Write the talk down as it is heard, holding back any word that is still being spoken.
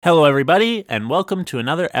Hello, everybody, and welcome to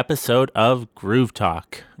another episode of Groove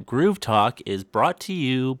Talk. Groove Talk is brought to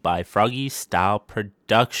you by Froggy Style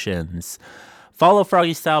Productions. Follow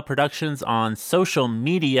Froggy Style Productions on social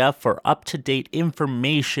media for up-to-date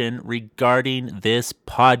information regarding this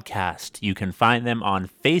podcast. You can find them on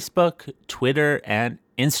Facebook, Twitter, and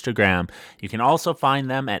Instagram. You can also find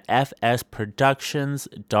them at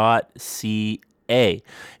fsproductions.ca.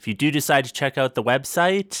 If you do decide to check out the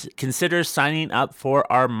website, consider signing up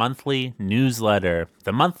for our monthly newsletter.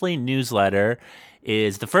 The monthly newsletter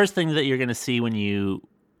is the first thing that you're going to see when you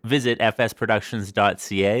visit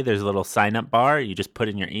fsproductions.ca. There's a little sign up bar. You just put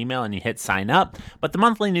in your email and you hit sign up. But the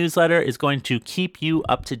monthly newsletter is going to keep you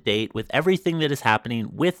up to date with everything that is happening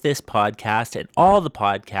with this podcast and all the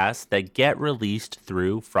podcasts that get released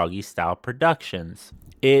through Froggy Style Productions.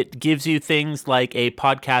 It gives you things like a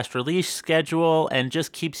podcast release schedule and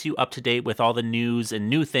just keeps you up to date with all the news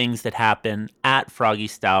and new things that happen at Froggy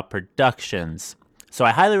Style Productions. So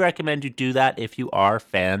I highly recommend you do that if you are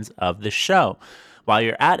fans of the show. While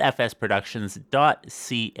you're at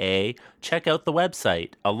fsproductions.ca, check out the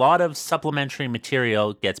website. A lot of supplementary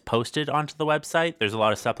material gets posted onto the website. There's a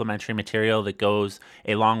lot of supplementary material that goes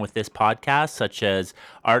along with this podcast, such as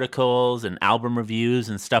articles and album reviews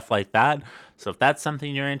and stuff like that. So if that's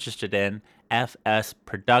something you're interested in,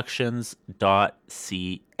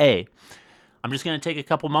 fsproductions.ca. I'm just going to take a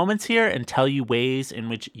couple moments here and tell you ways in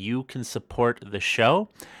which you can support the show.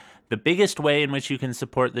 The biggest way in which you can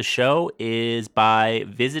support the show is by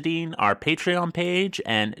visiting our Patreon page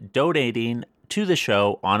and donating to the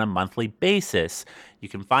show on a monthly basis. You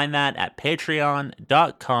can find that at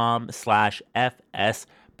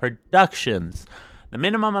patreon.com/fsproductions. The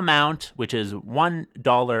minimum amount, which is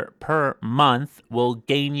 $1 per month, will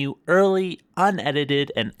gain you early,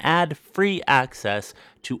 unedited, and ad-free access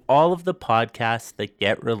to all of the podcasts that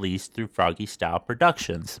get released through Froggy Style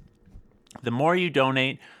Productions. The more you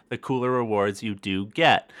donate, the cooler rewards you do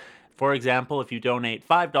get. For example, if you donate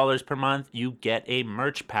 $5 per month, you get a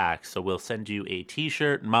merch pack. So we'll send you a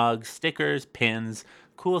t-shirt, mug, stickers, pins,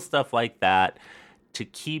 cool stuff like that to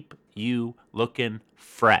keep you looking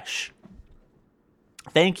fresh.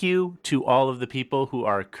 Thank you to all of the people who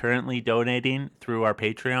are currently donating through our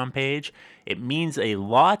Patreon page. It means a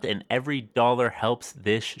lot, and every dollar helps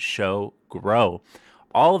this show grow.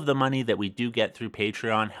 All of the money that we do get through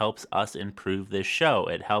Patreon helps us improve this show.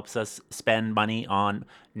 It helps us spend money on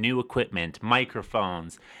new equipment,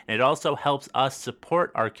 microphones, and it also helps us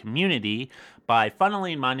support our community by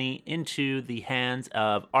funneling money into the hands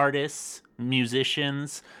of artists,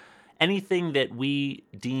 musicians, anything that we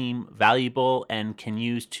deem valuable and can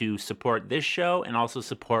use to support this show and also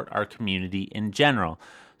support our community in general.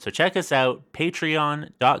 So check us out,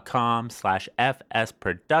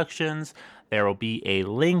 patreon.com/fsproductions. There will be a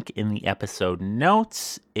link in the episode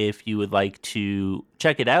notes if you would like to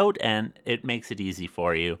check it out, and it makes it easy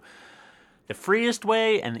for you. The freest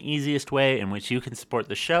way and the easiest way in which you can support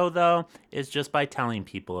the show, though, is just by telling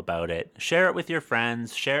people about it. Share it with your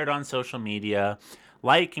friends, share it on social media,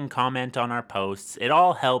 like and comment on our posts. It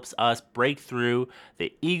all helps us break through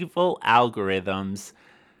the evil algorithms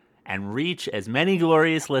and reach as many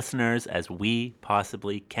glorious listeners as we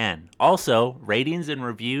possibly can. Also, ratings and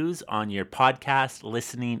reviews on your podcast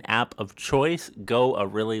listening app of choice go a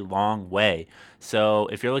really long way. So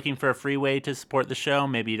if you're looking for a free way to support the show,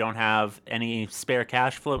 maybe you don't have any spare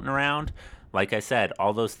cash floating around, like I said,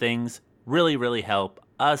 all those things really, really help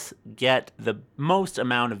us get the most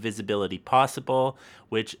amount of visibility possible,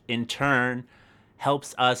 which in turn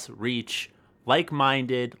helps us reach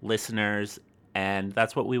like-minded listeners, and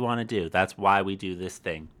that's what we want to do. That's why we do this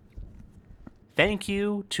thing. Thank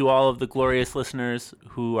you to all of the glorious listeners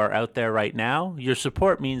who are out there right now. Your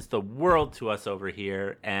support means the world to us over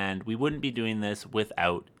here, and we wouldn't be doing this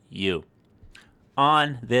without you.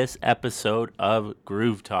 On this episode of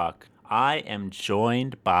Groove Talk, I am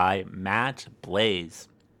joined by Matt Blais.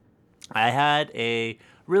 I had a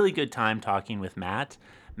really good time talking with Matt.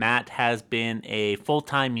 Matt has been a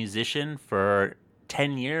full-time musician for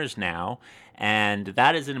 10 years now, and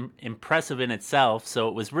that is impressive in itself. So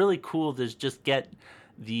it was really cool to just get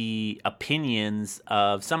the opinions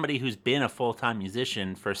of somebody who's been a full-time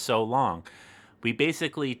musician for so long. We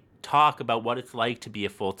basically talk about what it's like to be a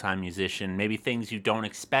full-time musician, maybe things you don't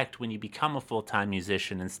expect when you become a full-time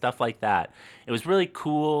musician and stuff like that. It was really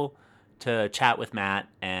cool to chat with Matt,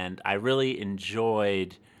 and I really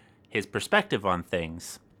enjoyed his perspective on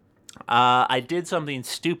things. I did something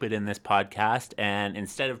stupid in this podcast, and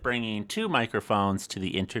instead of bringing 2 microphones to the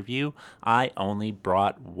interview, I only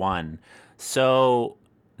brought 1. So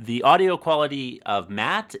the audio quality of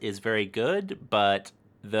Matt is very good, but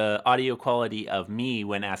the audio quality of me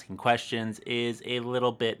when asking questions is a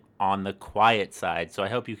little bit on the quiet side. So I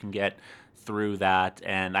hope you can get through that,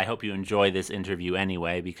 and I hope you enjoy this interview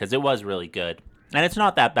anyway, because it was really good. And it's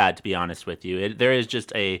not that bad, to be honest with you. There is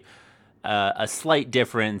just a slight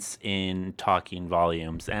difference in talking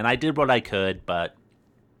volumes, and I did what I could, but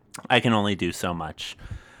I can only do so much.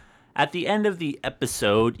 At the end of the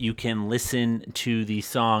episode, you can listen to the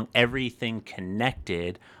song Everything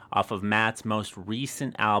Connected off of Matt's most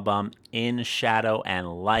recent album, In Shadow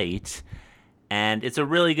and Light. And it's a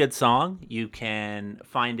really good song. You can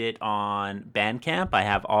find it on Bandcamp. I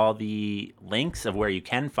have all the links of where you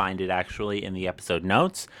can find it actually in the episode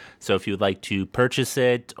notes. So if you would like to purchase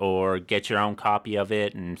it or get your own copy of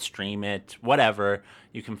it and stream it, whatever,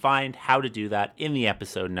 you can find how to do that in the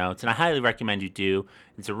episode notes. And I highly recommend you do.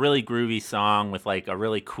 It's a really groovy song with like a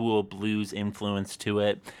really cool blues influence to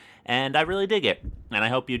it. And I really dig it. And I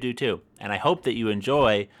hope you do too. And I hope that you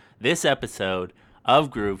enjoy this episode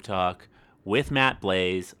of Groove Talk with Matt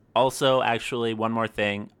Blais. Also, actually, one more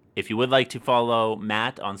thing. If you would like to follow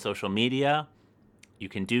Matt on social media, you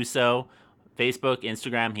can do so. Facebook,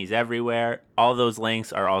 Instagram, he's everywhere. All those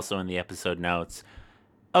links are also in the episode notes.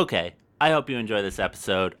 Okay, I hope you enjoy this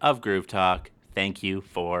episode of Groove Talk. Thank you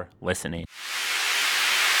for listening.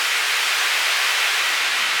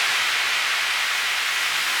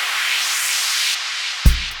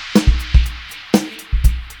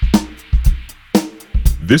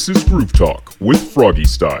 This is Groove Talk with Froggy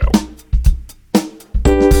Style.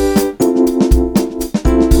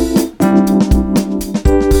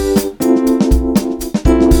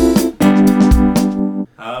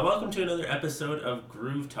 Welcome to another episode of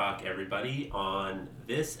Groove Talk, everybody. On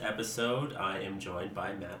this episode, I am joined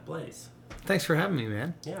by Matt Blais. Thanks for having me,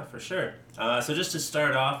 man. Yeah, for sure. So just to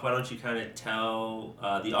start off, why don't you kind of tell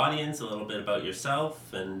the audience a little bit about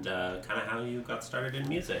yourself and kind of how you got started in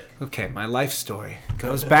music? Okay, my life story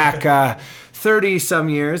goes back 30-some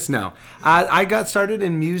years. No, I got started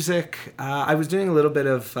in music. I was doing a little bit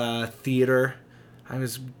of theater. I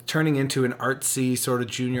was turning into an artsy sort of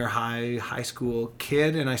junior high school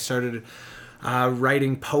kid, and I started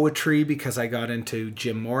writing poetry because I got into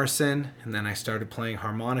Jim Morrison, and then I started playing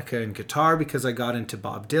harmonica and guitar because I got into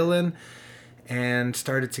Bob Dylan, and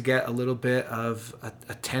started to get a little bit of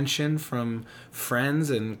attention from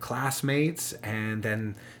friends and classmates, and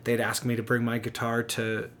then they'd ask me to bring my guitar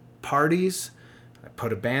to parties. I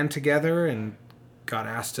put a band together and got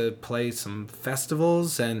asked to play some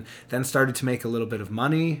festivals, and then started to make a little bit of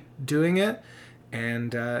money doing it,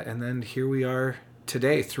 and then here we are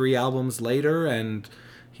today, 3 albums later, and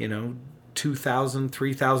 2,000,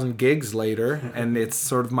 3,000 gigs later, and it's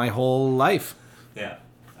sort of my whole life. Yeah.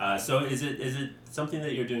 So is it something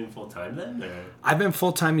that you're doing full time then? Or? I've been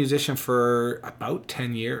full-time musician for about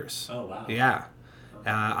 10 years. Oh wow. Yeah.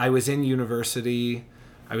 I was in university.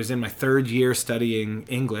 I was in my 3rd year studying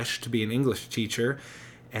English to be an English teacher,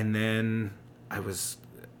 and then I was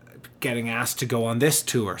getting asked to go on this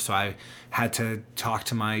tour, so I had to talk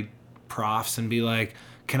to my profs and be like,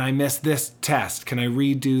 can I miss this test? Can I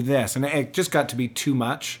redo this? And it just got to be too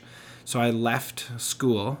much. So I left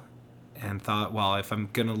school and thought, well, if I'm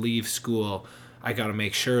going to leave school, I got to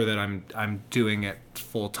make sure that I'm doing it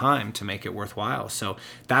full time to make it worthwhile. So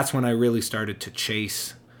that's when I really started to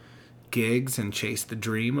chase gigs and chase the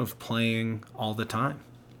dream of playing all the time.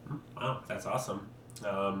 Wow, that's awesome.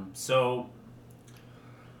 So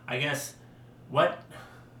I guess what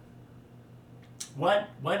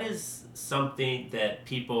is something that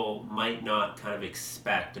people might not kind of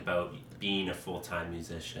expect about being a full-time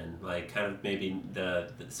musician? Like kind of maybe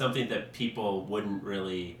the something that people wouldn't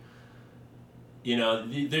really,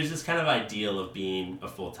 there's this kind of ideal of being a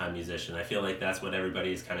full-time musician. I feel like that's what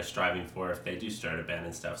everybody is kind of striving for if they do start a band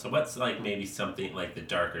and stuff. So what's like maybe something like the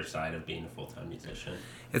darker side of being a full-time musician?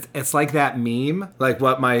 It's like that meme, like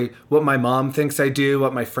what my mom thinks I do,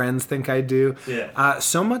 what my friends think I do. Yeah.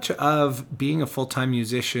 So much of being a full-time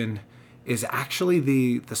musician is actually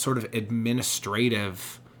the sort of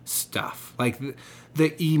administrative stuff, like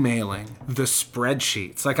the emailing, the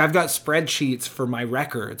spreadsheets. Like I've got spreadsheets for my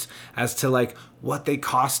records as to like what they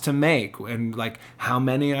cost to make and like how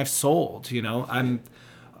many I've sold. I'm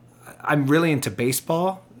really into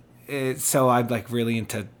baseball. So I'm like really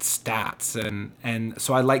into stats, and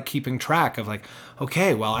so I like keeping track of like,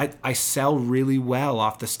 okay, well, I sell really well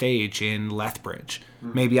off the stage in Lethbridge.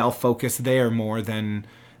 Mm-hmm. Maybe I'll focus there more than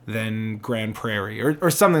Grand Prairie or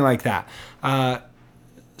something like that.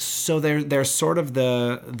 So there's sort of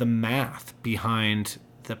the math behind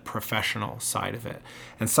the professional side of it,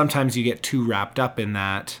 and sometimes you get too wrapped up in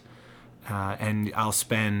that, and I'll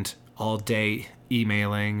spend all day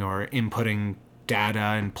emailing or inputting data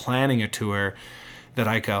and planning a tour that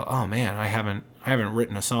I go, oh man, I haven't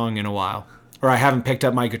written a song in a while, or I haven't picked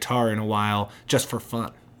up my guitar in a while just for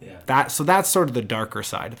fun. Yeah. That's sort of the darker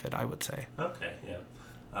side of it, I would say. Okay, yeah.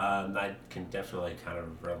 I can definitely kind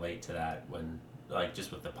of relate to that when, like,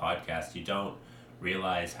 just with the podcast, you don't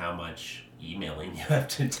realize how much emailing you have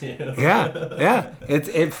to do. Yeah.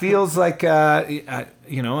 It feels like, I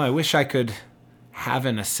wish I could have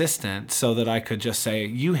an assistant so that I could just say,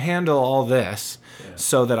 you handle all this,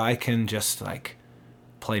 so that I can just, like,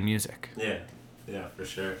 play music. Yeah, for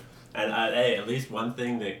sure. And hey, at least one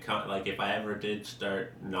thing that, like, if I ever did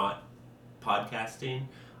start not podcasting,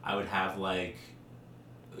 I would have, like,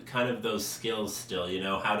 kind of those skills still,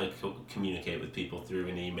 how to communicate with people through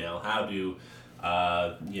an email, how to,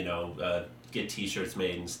 get t-shirts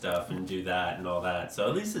made and stuff and do that and all that. So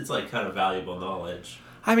at least it's, like, kind of valuable knowledge.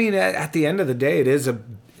 I mean, at the end of the day, it is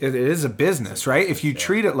a business, right? If you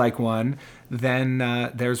treat it like one, then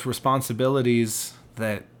there's responsibilities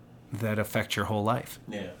that affect your whole life.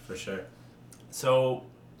 Yeah, for sure. So,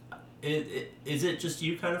 is it just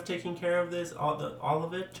you kind of taking care of this, all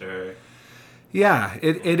of it, or? Yeah,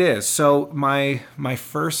 it is. So my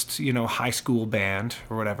first, high school band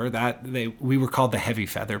or whatever, we were called the Heavy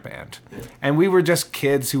Feather Band. Yeah. And we were just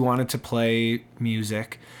kids who wanted to play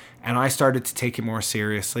music, and I started to take it more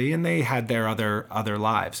seriously, and they had their other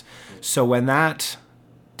lives. So when that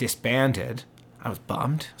disbanded, I was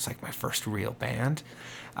bummed. It's like my first real band.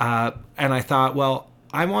 And I thought, well,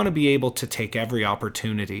 I want to be able to take every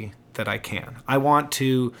opportunity that I can. I want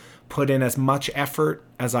to put in as much effort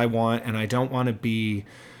as I want, and I don't want to be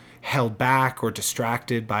held back or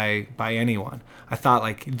distracted by anyone. I thought,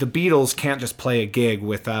 like, the Beatles can't just play a gig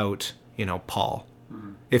without, Paul,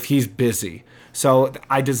 if he's busy. So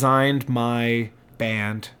I designed my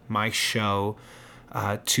band, my show,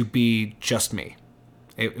 to be just me.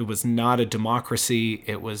 It was not a democracy.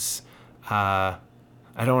 It was, I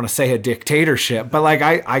don't want to say a dictatorship, but, like,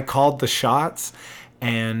 I called the shots,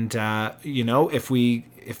 and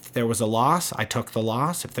if there was a loss, I took the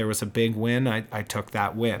loss. If there was a big win, I took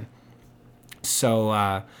that win.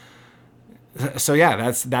 So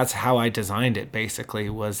yeah, that's how I designed it. Basically,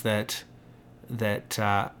 was that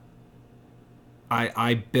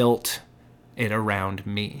I built it around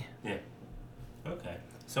me. Yeah. Okay.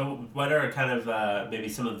 So what are kind of maybe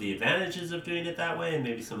some of the advantages of doing it that way, and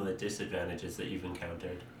maybe some of the disadvantages that you've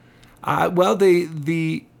encountered? Well,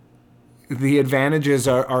 the advantages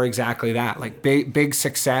are exactly that. Like, big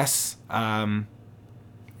success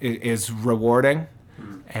is rewarding,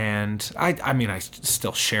 and I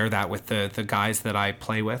still share that with the guys that I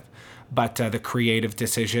play with, but the creative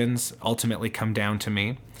decisions ultimately come down to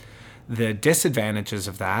me. The disadvantages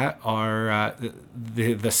of that are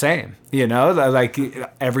the same. Like,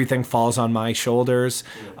 everything falls on my shoulders.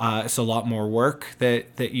 It's a lot more work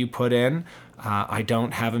that you put in. I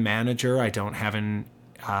don't have a manager. I don't have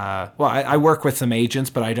I work with some agents,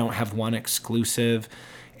 but I don't have one exclusive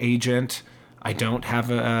agent. I don't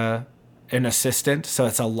have an assistant, so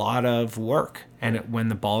it's a lot of work. And when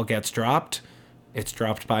the ball gets dropped, it's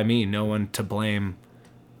dropped by me. No one to blame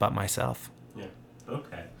but myself. Yeah.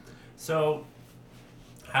 Okay. So,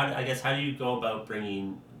 how do you go about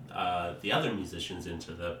bringing the other musicians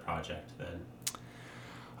into the project then?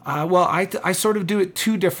 Well, I sort of do it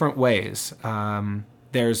two different ways.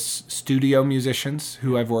 There's studio musicians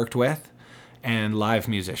who I've worked with, and live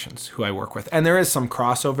musicians who I work with. And there is some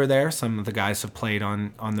crossover there. Some of the guys have played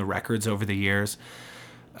on the records over the years.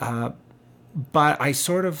 But I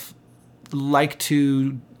sort of like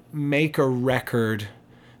to make a record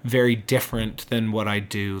very different than what I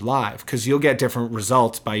do live, because you'll get different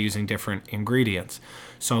results by using different ingredients.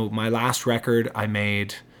 So my last record, I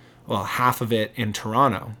made, well, half of it in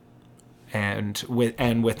Toronto, and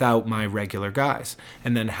without my regular guys,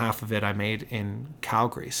 and then half of it I made in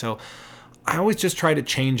Calgary. So I always just try to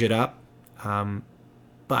change it up.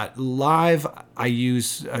 But live, I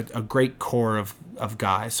use a great core of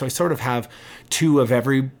guys. So I sort of have two of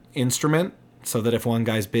every instrument, so that if one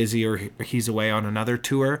guy's busy or he's away on another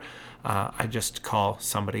tour, I just call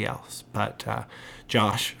somebody else. But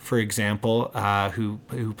Josh, for example,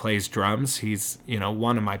 who plays drums, he's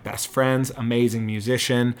one of my best friends, amazing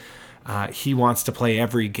musician. He wants to play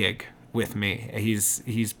every gig with me.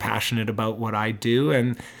 He's passionate about what I do,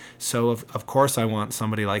 and so of course I want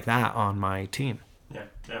somebody like that on my team.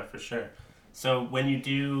 Yeah, for sure. So when you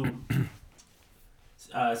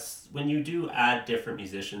do add different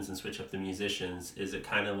musicians and switch up the musicians, is it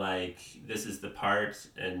kind of like this is the part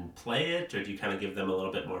and play it, or do you kind of give them a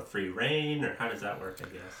little bit more free reign, or how does that work, I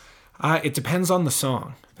guess? It depends on the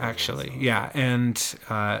song, actually. Yeah, and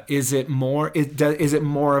is it more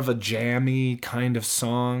of a jammy kind of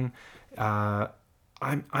song?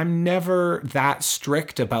 I'm never that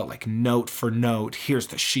strict about like note for note. Here's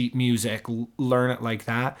the sheet music. Learn it like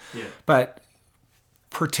that. Yeah. But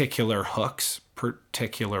particular hooks,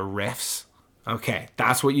 particular riffs. Okay,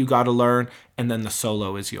 that's what you got to learn, and then the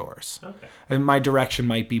solo is yours. Okay. And my direction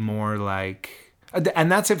might be more like,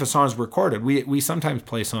 and that's if a song's recorded. We sometimes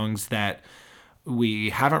play songs that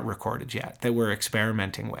we haven't recorded yet, that we're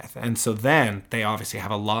experimenting with, and so then they obviously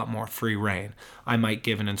have a lot more free reign. I might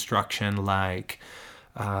give an instruction like,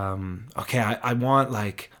 okay, I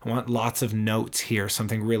want lots of notes here,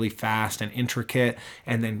 something really fast and intricate,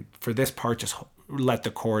 and then for this part, just let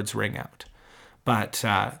the chords ring out. But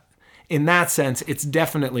in that sense, it's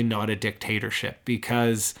definitely not a dictatorship,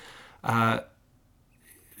 because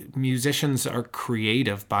musicians are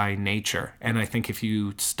creative by nature. And I think if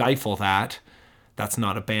you stifle that, that's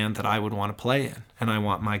not a band that I would want to play in. And I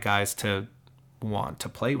want my guys to want to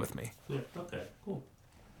play with me. Yeah, okay, cool.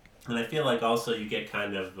 And I feel like also you get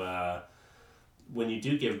kind of, when you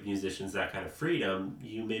do give musicians that kind of freedom,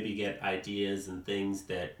 you maybe get ideas and things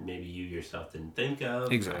that maybe you yourself didn't think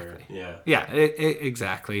of. Exactly. Yeah,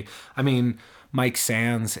 Exactly. I mean, Mike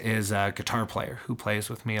Sands is a guitar player who plays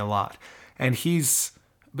with me a lot. And he's,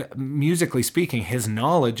 musically speaking, his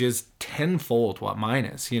knowledge is tenfold what mine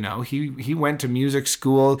is. You know, he went to music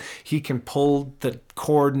school. He can pull the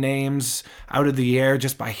chord names out of the air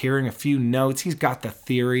just by hearing a few notes. He's got the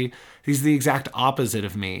theory. He's the exact opposite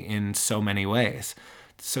of me in so many ways.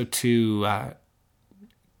 So to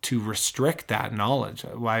restrict that knowledge,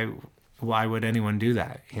 why would anyone do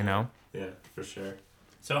that? You know? Yeah, for sure.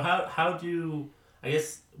 So how do, I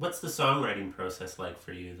guess, what's the songwriting process like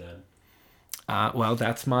for you then? Well,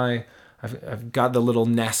 that's I've got the little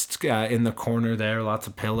nest in the corner there, lots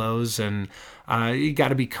of pillows, and you got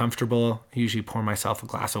to be comfortable. I usually pour myself a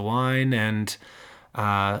glass of wine, and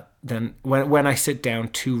then when I sit down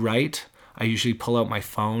to write, I usually pull out my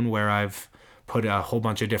phone where I've put a whole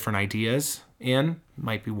bunch of different ideas in.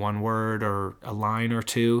 Might be one word or a line or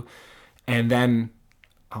two, and then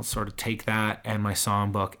I'll sort of take that and my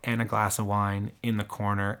songbook and a glass of wine in the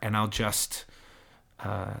corner, and I'll just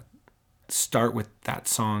start with that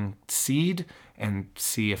song seed and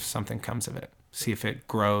see if something comes of it, see if it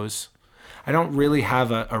grows. I don't really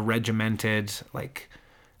have a regimented like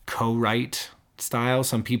co-write style.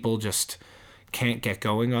 Some people just can't get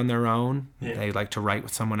going on their own. Yeah. They like to write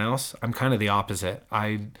with someone else. I'm kind of the opposite.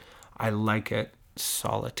 I like it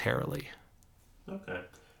solitarily. Okay.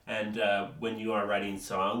 And when you are writing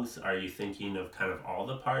songs, are you thinking of kind of all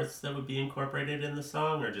the parts that would be incorporated in the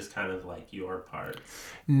song, or just kind of like your parts?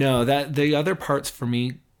 No, that the other parts for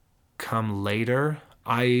me come later.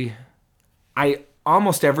 I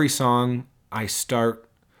almost every song I start,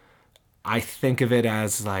 I think of it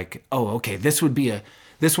as like, oh, okay, this one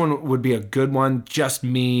would be a good one, just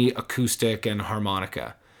me, acoustic and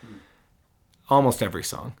harmonica. Almost every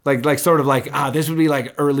song. Like sort of like, this would be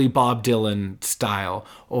like early Bob Dylan style,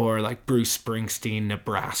 or like Bruce Springsteen,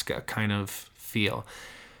 Nebraska kind of feel.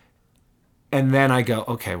 And then I go,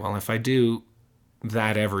 okay, well, if I do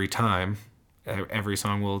that every time, every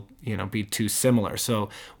song will, be too similar. So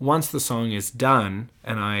once the song is done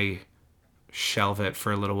and I shelve it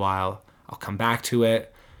for a little while, I'll come back to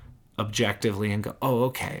it objectively and go, oh,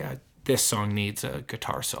 okay, this song needs a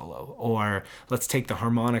guitar solo, or let's take the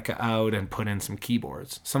harmonica out and put in some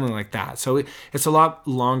keyboards, something like that. So it's a lot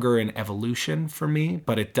longer in evolution for me,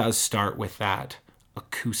 but it does start with that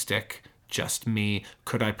acoustic, just me.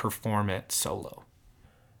 Could I perform it solo?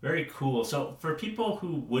 Very cool. So for people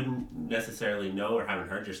who wouldn't necessarily know or haven't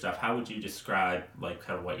heard your stuff, how would you describe like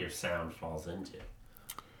kind of what your sound falls into?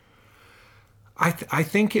 I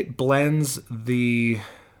think it blends the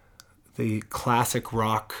classic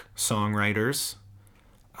rock songwriters,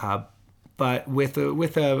 but with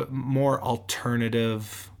a more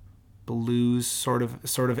alternative blues sort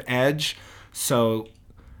of edge. So,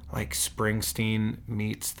 like Springsteen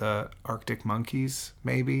meets the Arctic Monkeys,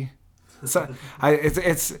 maybe. So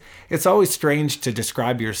it's always strange to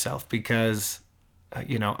describe yourself because,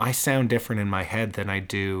 I sound different in my head than I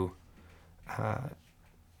do,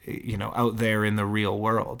 out there in the real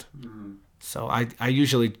world. Mm-hmm. So I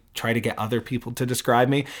usually try to get other people to describe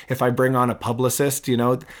me. If I bring on a publicist,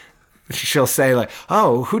 she'll say like,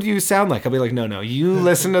 oh, who do you sound like? I'll be like, no, you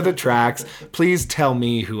listen to the tracks. Please tell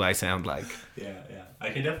me who I sound like. Yeah. I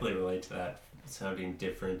can definitely relate to that, sounding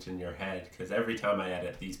different in your head, because every time I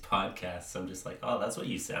edit these podcasts, I'm just like, oh, that's what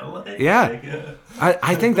you sound like? Yeah.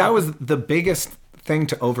 I think that was the biggest thing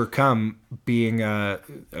to overcome being a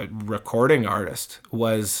recording artist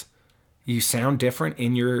was you sound different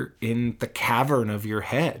in the cavern of your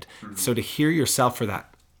head. So to hear yourself for that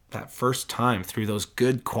first time through those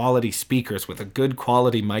good quality speakers with a good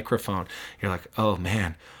quality microphone, you're like, oh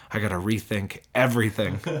man, I gotta rethink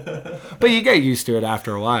everything. But you get used to it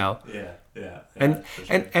after a while. Yeah. And for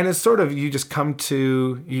sure. and it's sort of, you just come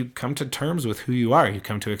to terms with who you are. You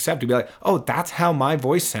come to accept, to be like, oh, that's how my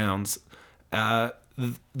voice sounds. The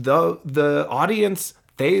audience,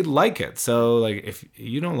 they like it. So like, if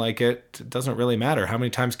you don't like it, it doesn't really matter. How many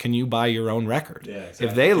times can you buy your own record? Yeah, exactly.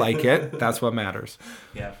 If they like it, that's what matters.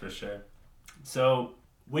 Yeah, for sure. So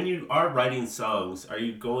when you are writing songs, are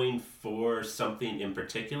you going for something in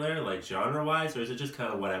particular, like genre-wise, or is it just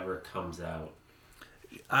kind of whatever comes out?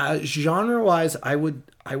 Genre-wise, I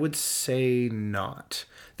would say not.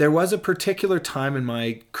 There was a particular time in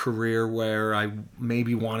my career where I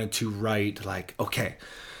maybe wanted to write like, okay,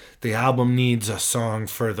 the album needs a song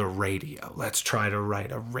for the radio. Let's try to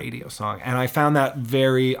write a radio song. And I found that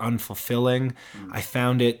very unfulfilling. I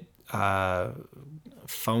found it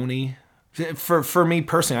phony. For me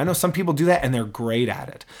personally, I know some people do that and they're great at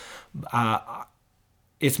it.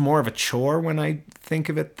 It's more of a chore when I think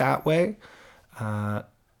of it that way.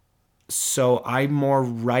 So I more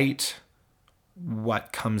write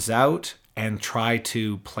what comes out and try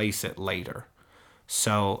to place it later.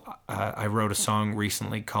 So I wrote a song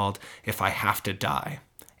recently called If I Have to Die.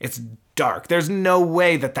 It's dark. There's no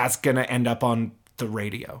way that that's going to end up on the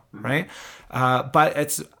radio, right? But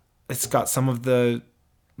it's got some of the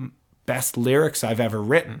best lyrics I've ever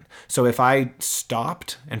written. So if I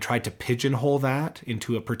stopped and tried to pigeonhole that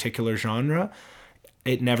into a particular genre,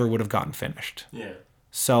 it never would have gotten finished. Yeah.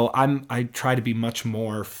 So I try to be much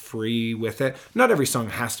more free with it. Not every song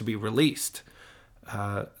has to be released.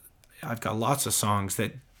 I've got lots of songs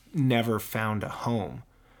that never found a home,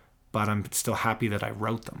 but I'm still happy that I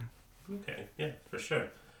wrote them. Okay, yeah, for sure.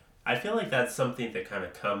 I feel like that's something that kind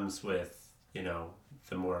of comes with,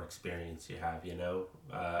 the more experience you have,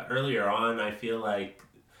 Earlier on, I feel like,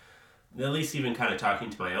 at least even kind of talking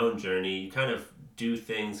to my own journey, you kind of do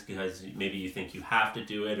things because maybe you think you have to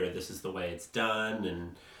do it or this is the way it's done,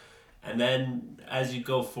 and then as you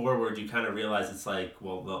go forward you kind of realize it's like,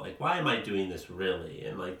 well, like, why am I doing this really?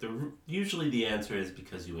 And like usually the answer is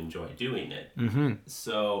because you enjoy doing it. Mm-hmm.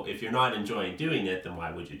 So if you're not enjoying doing it, then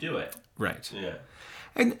why would you do it? Right. Yeah.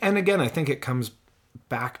 And again, I think it comes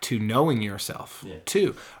back to knowing yourself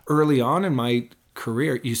too. Early on in my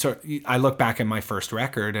career, I look back at my first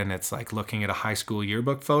record and it's like looking at a high school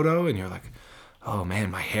yearbook photo and you're like, oh man,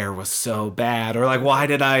 my hair was so bad, or like, why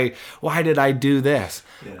did I do this?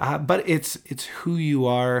 Yeah. But it's who you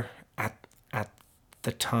are at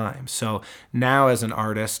the time. So now as an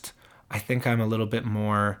artist, I think I'm a little bit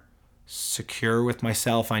more secure with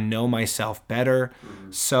myself. I know myself better.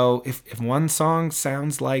 Mm-hmm. So if one song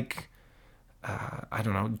sounds like, I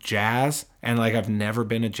don't know, jazz, and like I've never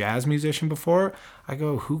been a jazz musician before, I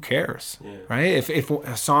go, who cares? Yeah. Right? If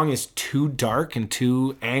a song is too dark and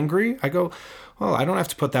too angry, I go, well, I don't have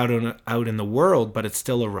to put that out in the world, but it's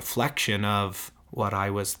still a reflection of what I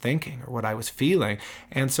was thinking or what I was feeling.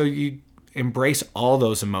 And so you embrace all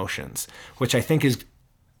those emotions, which I think is,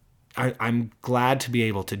 I'm glad to be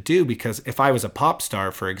able to do, because if I was a pop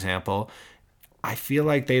star, for example, I feel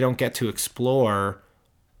like they don't get to explore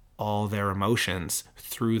all their emotions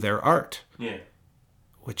through their art. Yeah.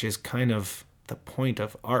 Which is kind of the point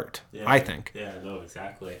of art, I think. Yeah, no,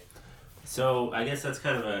 exactly. So I guess that's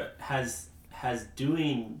kind of has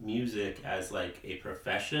doing music as like a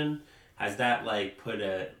profession, has that like put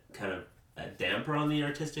a kind of a damper on the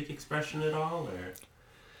artistic expression at all, or?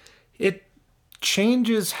 It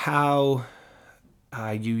changes how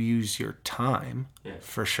you use your time,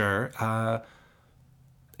 for sure.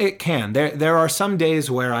 It can. There are some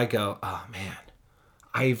days where I go, oh man,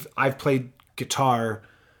 I've played guitar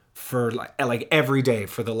for like every day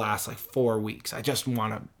for the last like 4 weeks. I just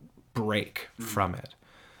want to break from it.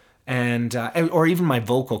 And or even my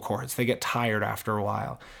vocal cords, they get tired after a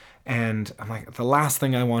while. And I'm like, the last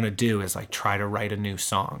thing I want to do is like try to write a new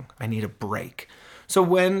song. I need a break. So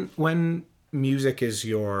when music is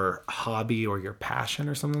your hobby or your passion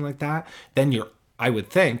or something like that, then I would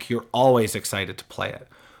think you're always excited to play it.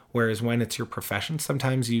 Whereas when it's your profession,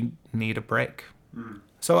 sometimes you need a break. Mm.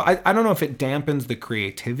 So I don't know if it dampens the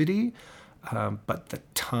creativity, but the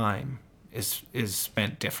time is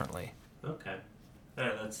spent differently. Okay.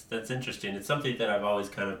 Yeah, that's interesting. It's something that I've always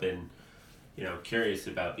kind of been, curious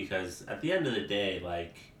about, because at the end of the day,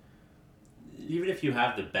 like, even if you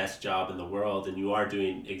have the best job in the world and you are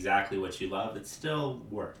doing exactly what you love, it's still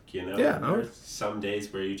work, Yeah. There's some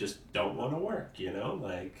days where you just don't want to work,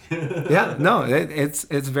 like. Yeah, no, it's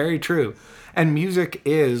very true. And music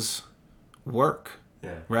is work.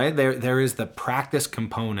 Yeah. Right? There is the practice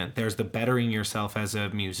component. There's the bettering yourself as a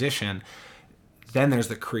musician. Then there's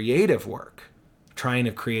the creative work, trying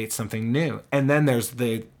to create something new. And then there's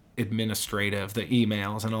the administrative, the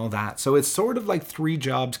emails and all that. So it's sort of like 3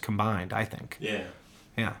 jobs combined, I think. Yeah.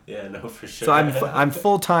 Yeah. Yeah, no, for sure. So I'm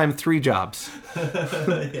full-time 3 jobs.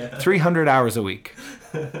 Yeah. 300 hours a week.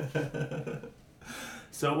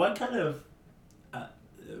 So what kind of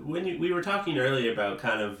we were talking earlier about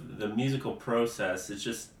kind of the musical process, it's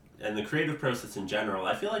just, and the creative process in general,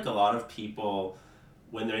 I feel like a lot of people,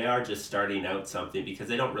 when they are just starting out something, because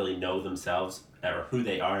they don't really know themselves or who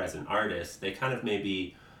they are as an artist, they kind of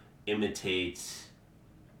maybe imitate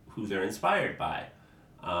who they're inspired by.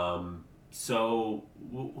 So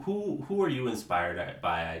who are you inspired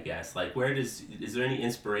by, I guess? Like, is there any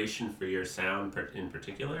inspiration for your sound in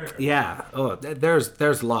particular? Yeah. Oh,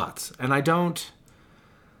 there's lots. And I don't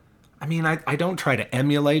try to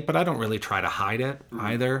emulate, but I don't really try to hide it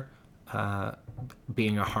either.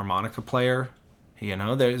 Being a harmonica player,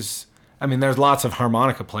 there's lots of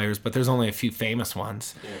harmonica players, but there's only a few famous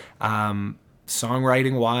ones. Yeah.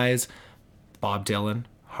 Songwriting wise, Bob Dylan.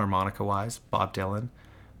 Harmonica wise, Bob Dylan.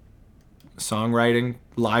 Songwriting,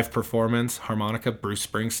 live performance, harmonica, Bruce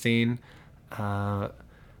Springsteen. The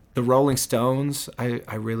Rolling Stones,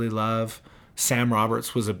 I really love. Sam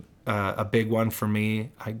Roberts was a big one for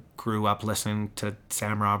me. I grew up listening to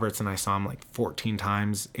Sam Roberts, and I saw him like 14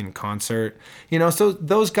 times in concert. So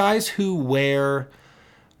those guys who wear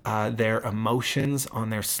their emotions on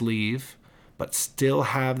their sleeve, but still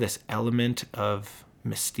have this element of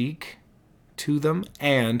mystique to them,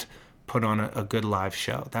 and put on a good live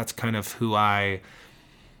show. That's kind of who I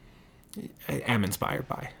am inspired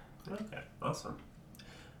by. Okay, awesome.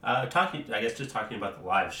 Talking about the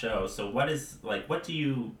live show. So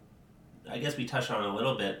I guess we touched on it a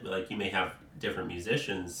little bit, like you may have different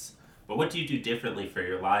musicians, but what do you do differently for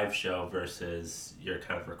your live show versus your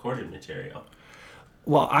kind of recorded material?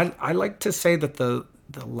 Well, I like to say that the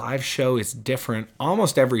live show is different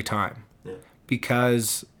almost every time. Yeah.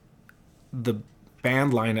 Because the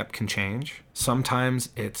band lineup can change. Sometimes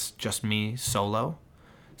it's just me solo.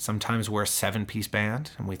 Sometimes we're a 7-piece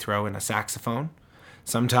band and we throw in a saxophone.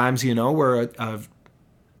 Sometimes, we're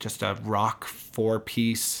just a rock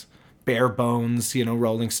 4-piece, bare bones,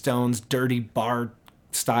 Rolling Stones, dirty bar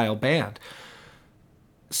style band.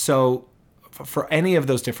 So for any of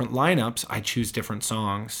those different lineups, I choose different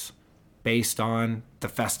songs based on the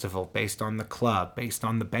festival, based on the club, based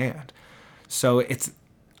on the band. So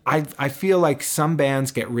I feel like some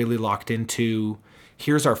bands get really locked into,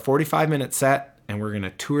 here's our 45-minute set, and we're going to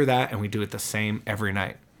tour that, and we do it the same every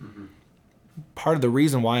night. Mm-hmm. Part of the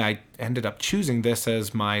reason why I ended up choosing this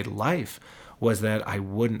as my life was that I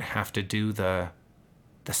wouldn't have to do the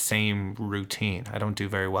same routine. I don't do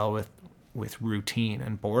very well with routine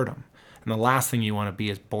and boredom. And the last thing you want to be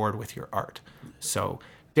is bored with your art. So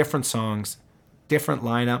different songs, different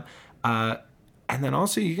lineup. And then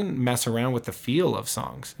also you can mess around with the feel of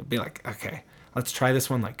songs. It'd be like, okay, let's try this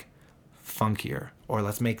one like funkier, or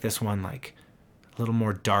let's make this one like a little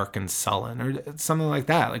more dark and sullen, or something like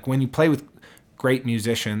that. Like when you play with great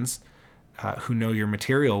musicians who know your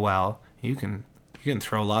material well, you can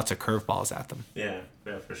throw lots of curveballs at them. Yeah,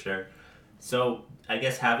 for sure. So I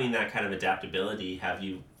guess having that kind of adaptability, have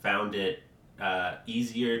you found it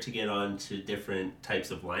easier to get onto different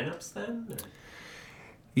types of lineups then? Or?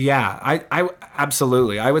 Yeah, I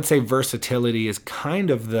absolutely. I would say versatility is kind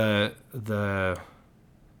of the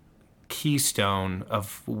keystone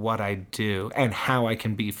of what I do and how I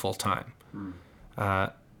can be full time.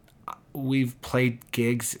 We've played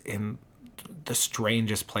gigs in the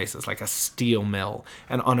strangest places, like a steel mill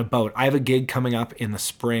and on a boat. I have a gig coming up in the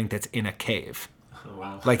spring that's in a cave. Oh,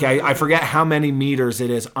 wow. Like I forget how many meters it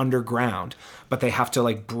is underground, but they have to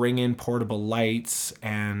like bring in portable lights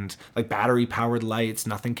and like battery powered lights.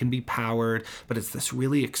 Nothing can be powered, but it's this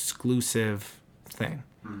really exclusive thing.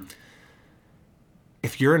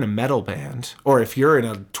 If you're in a metal band, or if you're in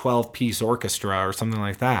a 12-piece orchestra or something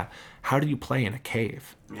like that, how do you play in a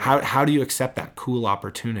cave? Yeah. How do you accept that cool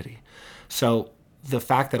opportunity? So the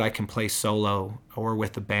fact that I can play solo or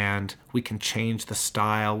with a band, we can change the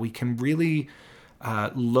style. We can really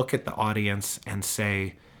look at the audience and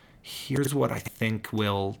say, here's what I think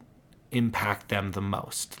will impact them the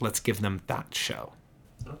most. Let's give them that show.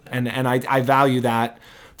 Okay. And I value that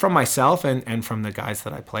from myself and from the guys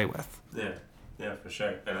that I play with. Yeah, for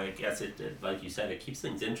sure. And I guess it, like you said, it keeps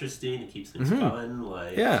things interesting. It keeps things fun.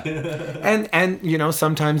 Like yeah, and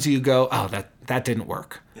sometimes you go, oh, that didn't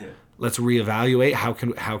work. Yeah. Let's reevaluate. How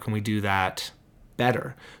can we do that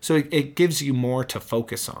better? So it gives you more to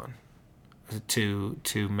focus on.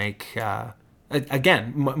 to make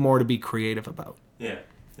again more to be creative about. Yeah,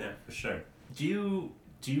 for sure. Do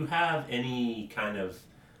you have any kind of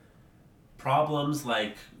problems,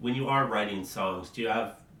 like when you are writing songs? Do you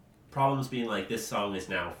have problems being like, this song is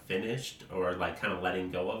now finished, or like kind of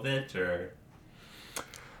letting go of it, or?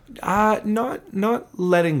 Not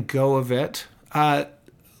letting go of it.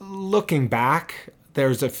 Looking back,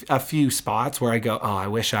 there's a few spots where I go, oh, I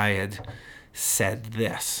wish I had said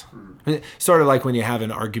this. Sort of like when you have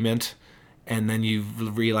an argument and then you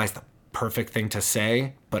realize the perfect thing to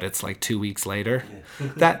say, but it's like 2 weeks later.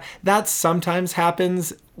 Yeah. that sometimes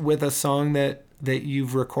happens with a song that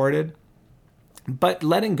you've recorded. But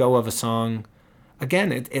letting go of a song,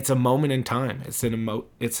 again, it's a moment in time. It's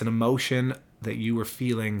an emotion that you were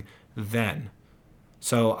feeling then.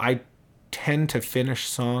 So I tend to finish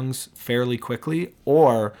songs fairly quickly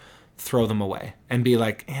or throw them away and be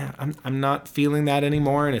like, yeah, I'm not feeling that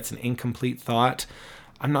anymore, and it's an incomplete thought.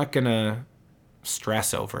 I'm not gonna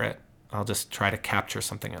stress over it. I'll just try to capture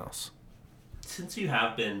something else. Since you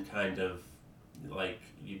have been kind of like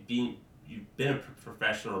you've been a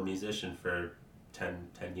professional musician for 10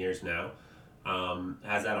 years now,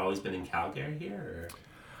 has that always been in Calgary here, or?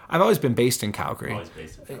 I've always been based in Calgary. Always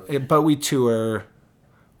based in Calgary. But we tour.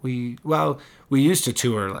 We used to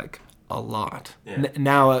tour like a lot. Yeah.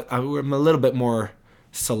 Now I'm a little bit more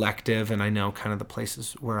selective, and I know kind of the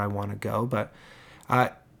places where I want to go. But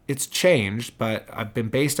it's changed. But I've been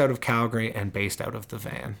based out of Calgary and based out of the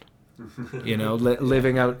van.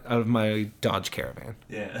 Living out of my Dodge Caravan.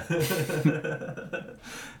 Yeah.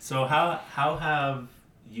 So how have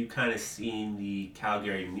you kind of seen the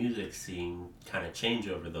Calgary music scene kind of change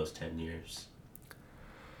over those 10 years?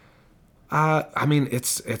 I mean,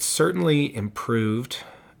 it's certainly improved.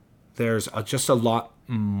 There's just a lot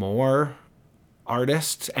more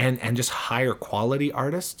artists and just higher quality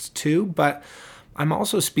artists too. But I'm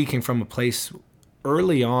also speaking from a place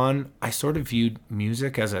early on. I sort of viewed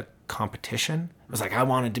music as a competition. It was like I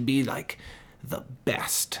wanted to be like the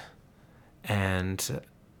best, and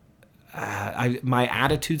my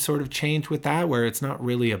attitude sort of changed with that, where it's not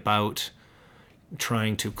really about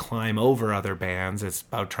trying to climb over other bands. It's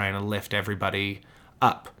about trying to lift everybody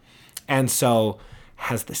up. And so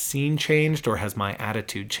has the scene changed, or has my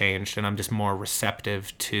attitude changed, and I'm just more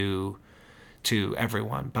receptive to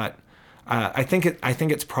everyone? But I think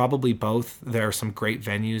it's probably both. There are some great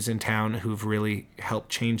venues in town who've really helped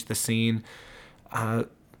change the scene.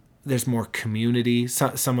 There's more community.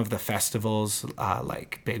 Some of the festivals,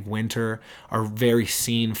 like Big Winter, are very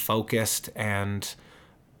scene focused, and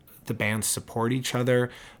the bands support each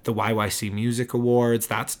other. The YYC Music Awards,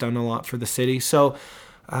 that's done a lot for the city. So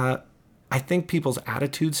I think people's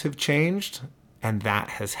attitudes have changed, and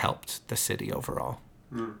that has helped the city overall.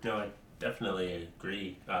 No, I definitely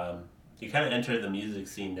agree. You kind of enter the music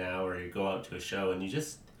scene now, or you go out to a show, and you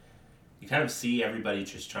kind of see everybody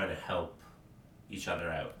just trying to help each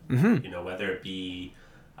other out. Mm-hmm. Whether it be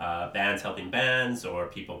bands helping bands, or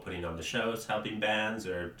people putting on the shows helping bands,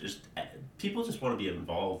 or just people just want to be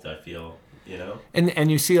involved, I feel,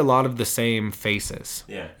 And you see a lot of the same faces.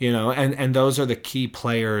 Yeah. And those are the key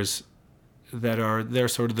players they're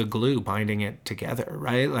sort of the glue binding it together,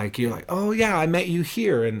 right? Like you're like, oh yeah, I met you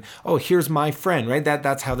here, and oh, here's my friend, right?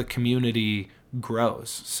 That's how the community grows.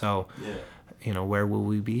 So yeah. Where will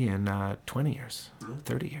we be in 20 years,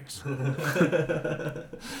 30 years?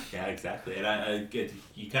 Yeah, exactly. And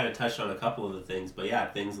you kind of touched on a couple of the things, but yeah,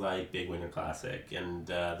 things like Big Winter Classic and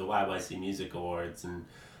the YYC Music Awards. And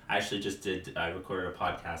I actually I recorded a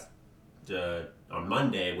podcast on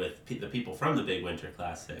Monday with the people from the Big Winter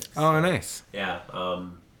Classic. Oh, nice. Yeah.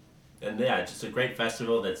 And yeah, just a great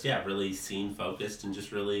festival that's, really scene focused and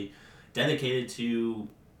just really dedicated to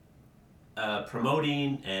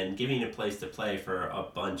promoting and giving a place to play for a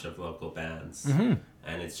bunch of local bands. Mm-hmm.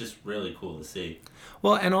 And it's just really cool to see.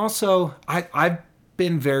 Well, and also I've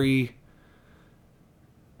been very...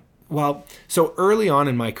 Well, so early on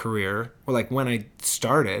in my career, like when I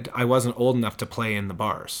started, I wasn't old enough to play in the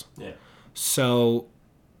bars. Yeah. So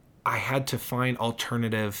I had to find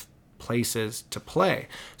alternative places to play.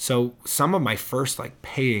 So some of my first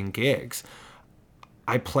paying gigs,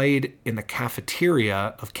 I played in the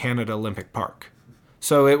cafeteria of Canada Olympic Park.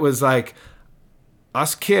 So it was like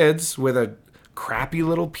us kids with a crappy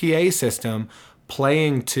little PA system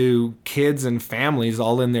playing to kids and families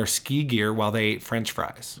all in their ski gear while they ate French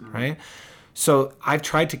fries, mm-hmm. right? So I've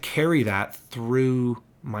tried to carry that through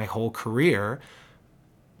my whole career.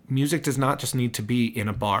 Music does not just need to be in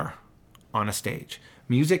a bar on a stage.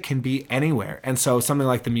 Music can be anywhere. And so something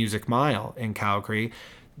like the Music Mile in Calgary,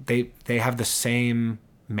 they have the same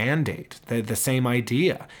mandate, the same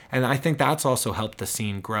idea. And I think that's also helped the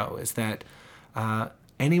scene grow, is that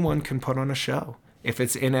anyone can put on a show. If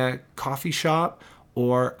it's in a coffee shop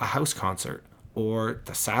or a house concert or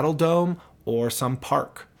the Saddle Dome or some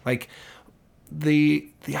park. Like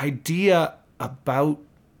the idea about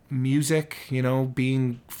music,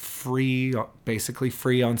 being free, basically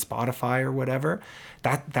free on Spotify or whatever,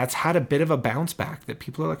 that's had a bit of a bounce back, that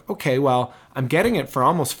people are like, okay, well, I'm getting it for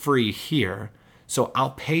almost free here, so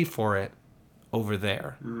I'll pay for it over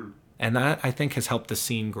there. And that, I think, has helped the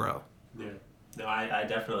scene grow. Yeah. No, I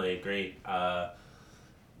definitely agree.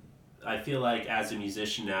 I feel like as a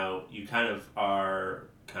musician now, you kind of are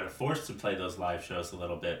forced to play those live shows a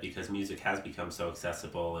little bit, because music has become so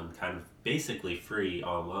accessible and kind of basically free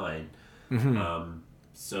online.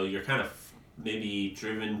 So you're kind of maybe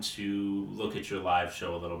driven to look at your live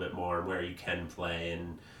show a little bit more and where you can play,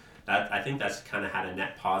 and that, I think that's kind of had a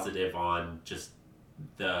net positive on just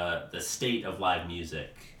the state of live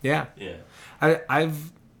music. Yeah. Yeah.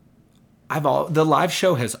 The live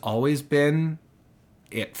show has always been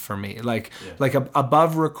it for me.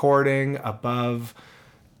 Above recording, above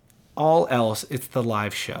all else, it's the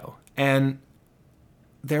live show. And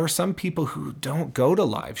there are some people who don't go to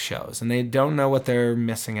live shows and they don't know what they're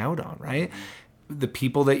missing out on, right? The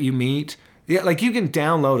people that you meet, you can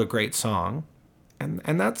download a great song and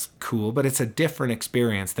that's cool, but it's a different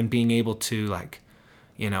experience than being able to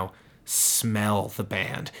smell the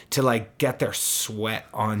band, to get their sweat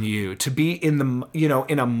on you, to be in the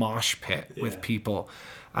in a mosh pit with people,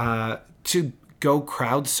 to go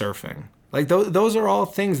crowd surfing. Those are all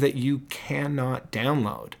things that you cannot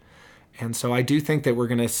download. And so I do think that we're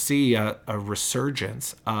going to see a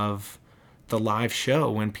resurgence of the live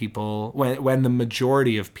show when the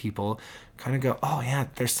majority of people kind of go, oh yeah,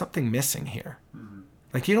 there's something missing here.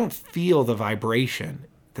 You don't feel the vibration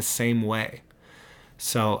the same way.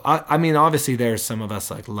 So, I mean, obviously there's some of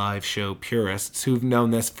us live show purists who've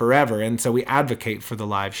known this forever. And so we advocate for the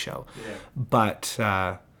live show. Yeah. But,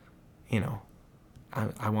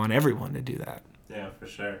 I want everyone to do that. Yeah, for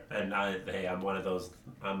sure. And I'm one of those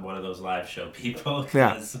live show people,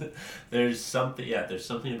 because there's something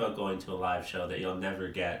about going to a live show that you'll never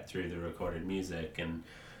get through the recorded music. And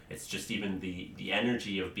it's just even the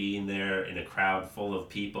energy of being there in a crowd full of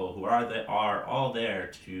people who are all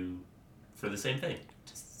there for the same thing,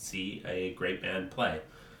 to see a great band play.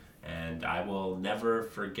 And I will never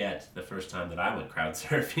forget the first time that I went crowd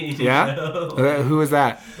surfing. Yeah? Who was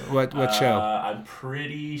that? What show? I'm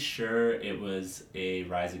pretty sure it was a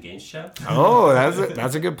Rise Against show. Oh,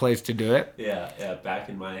 that's a good place to do it. Yeah, back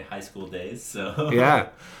in my high school days. So yeah.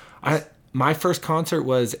 My first concert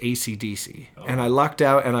was AC/DC, and I lucked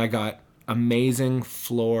out and I got amazing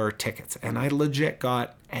floor tickets, and I legit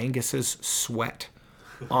got Angus's sweat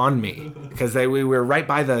on me, because we were right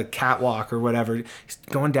by the catwalk or whatever,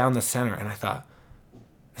 going down the center, and I thought,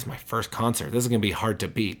 this is my first concert. This is gonna be hard to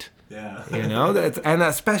beat. Yeah. And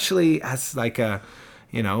especially as a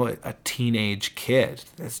teenage kid,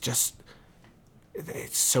 it's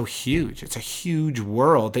so huge. It's a huge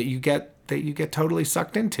world that you get totally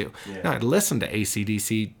sucked into. Yeah. Now, I'd listened to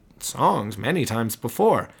AC/DC songs many times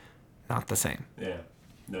before, not the same. Yeah.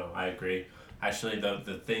 No, I agree. Actually,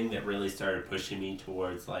 the thing that really started pushing me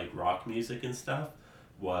towards rock music and stuff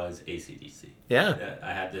was AC/DC. Yeah.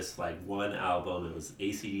 I had this one album. It was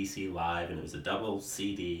AC/DC Live, and it was a double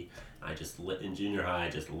CD. I just in junior high, I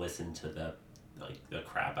just listened to the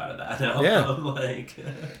crap out of that album. Yeah.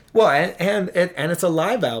 Well, and it's a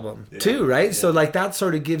live album too, right? Yeah. So that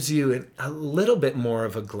sort of gives you a little bit more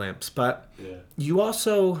of a glimpse. But you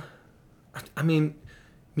also, I mean,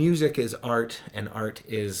 music is art, and art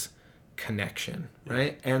is connection,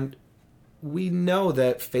 right? And we know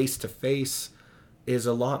that face-to-face is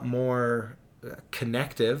a lot more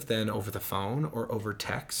connective than over the phone or over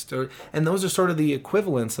text, and those are sort of the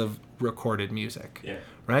equivalents of recorded music,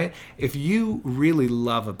 right? If you really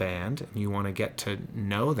love a band and you want to get to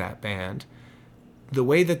know that band, the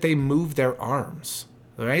way that they move their arms,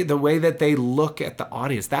 right? The way that they look at the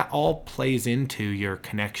audience, that all plays into your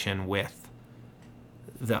connection with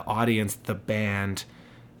the audience, the band,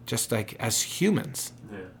 just as humans.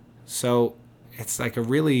 Yeah. So it's a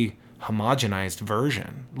really homogenized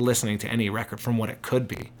version, listening to any record from what it could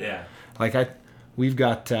be. Yeah. We've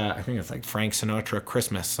got, I think it's Frank Sinatra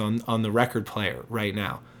Christmas on the record player right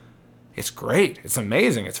now. It's great. It's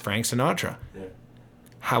amazing. It's Frank Sinatra. Yeah.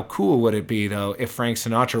 How cool would it be, though, if Frank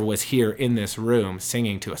Sinatra was here in this room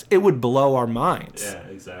singing to us? It would blow our minds. Yeah,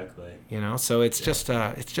 exactly. So it's just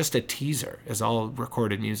a teaser, is all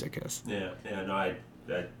recorded music is. Yeah, no, I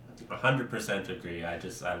 100% agree. I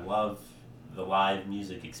love the live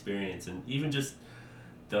music experience, and even just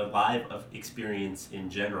the live of experience in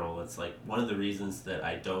general. It's like one of the reasons that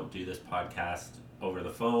I don't do this podcast over the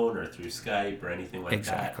phone or through Skype or anything like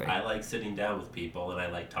Exactly. that. I like sitting down with people and I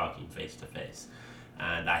like talking face to face.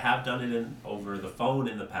 And I have done it over the phone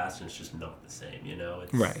in the past, and it's just not the same, you know?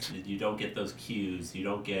 It's, Right. You don't get those cues. You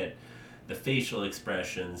don't get the facial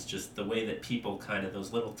expressions, just the way that people kind of,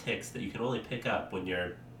 those little ticks that you can only pick up when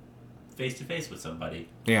you're face to face with somebody.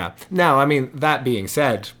 Yeah. Now, I mean, that being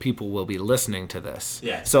said, people will be listening to this.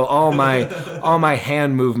 Yeah. So all my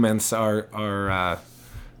hand movements are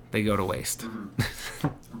they go to waste.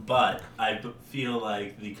 But I feel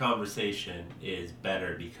like the conversation is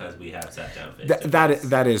better because we have sat down face to face.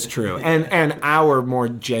 That is true. And our more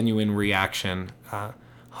genuine reaction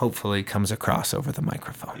hopefully comes across over the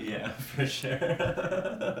microphone. Yeah, for sure.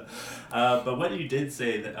 But what you did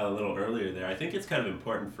say a little earlier there, I think it's kind of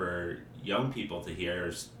important for young people to hear,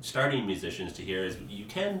 or starting musicians to hear, is you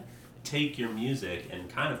can take your music and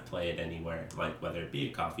kind of play it anywhere, like whether it be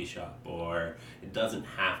a coffee shop or it doesn't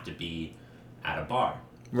have to be at a bar.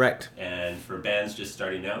 Right. And for bands just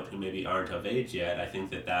starting out who maybe aren't of age yet, I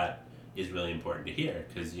think that is really important to hear,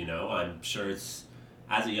 because, you know, I'm sure it's,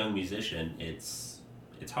 as a young musician, it's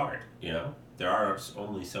hard, you know? There are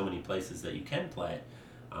only so many places that you can play.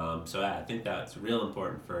 So yeah, I think that's real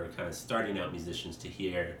important for kind of starting out musicians to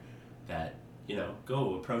hear that, you know,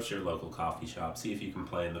 go approach your local coffee shop, see if you can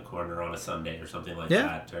play in the corner on a Sunday or something like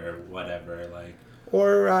that, or whatever, like.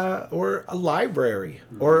 Or a library,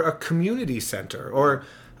 or a community center, or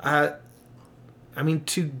I mean,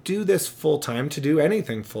 to do this full-time, to do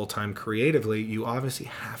anything full-time creatively, you obviously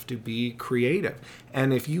have to be creative.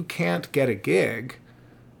 And if you can't get a gig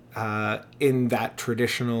in that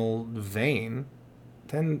traditional vein,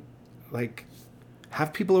 then, like,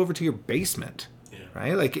 have people over to your basement,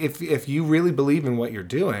 right? Like, if you really believe in what you're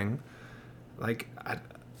doing, like,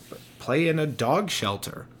 play in a dog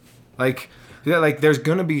shelter. Like, yeah, like, there's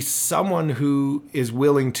going to be someone who is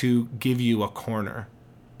willing to give you a corner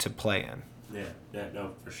to play in. Yeah,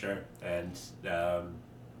 no, for sure. And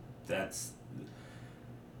that's,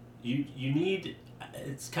 you need,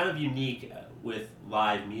 it's kind of unique with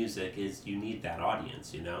live music, is you need that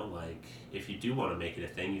audience, you know? Like, if you do want to make it a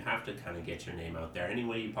thing, you have to kind of get your name out there any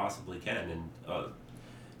way you possibly can. And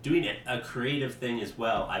doing a creative thing as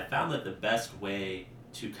well, I found that the best way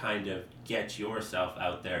to kind of get yourself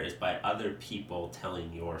out there is by other people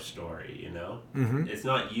telling your story, you know? Mm-hmm. It's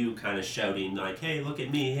not you kind of shouting like, hey, look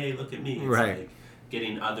at me, hey, look at me. It's like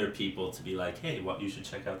getting other people to be like, hey, you should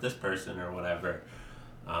check out this person or whatever.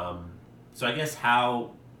 So I guess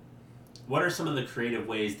what are some of the creative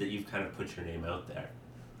ways that you've kind of put your name out there?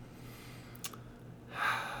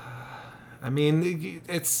 I mean,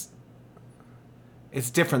 it's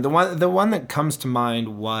different. The one that comes to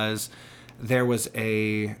mind was, there was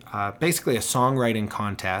basically a songwriting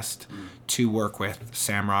contest to work with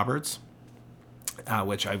Sam Roberts,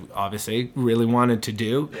 which I obviously really wanted to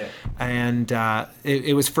do. Yeah. And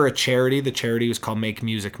it was for a charity. The charity was called Make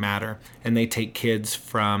Music Matter. And they take kids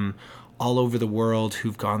from all over the world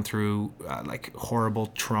who've gone through like horrible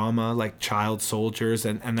trauma, like child soldiers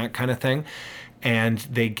and that kind of thing. And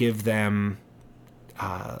they give them...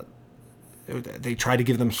 they try to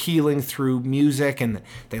give them healing through music, and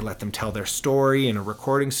they let them tell their story in a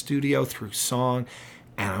recording studio through song.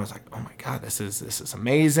 And I was like, oh my God, this is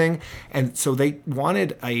amazing. And so they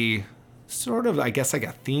wanted a sort of, I guess, like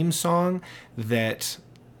a theme song that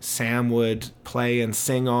Sam would play and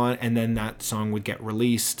sing on, and then that song would get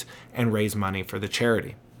released and raise money for the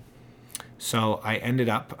charity. So I ended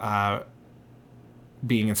up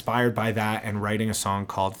being inspired by that and writing a song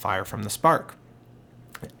called Fire from the Spark.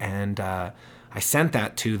 And I sent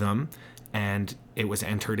that to them, and it was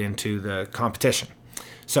entered into the competition.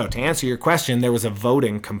 So to answer your question, there was a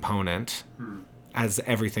voting component, as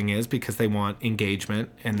everything is, because they want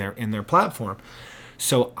engagement in their platform.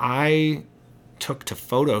 So I took to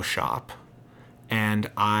Photoshop,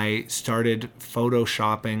 and I started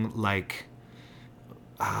photoshopping like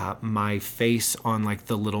my face on like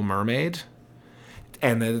The Little Mermaid.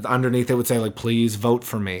 And then underneath it would say, like, please vote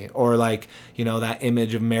for me. Or, like, you know, that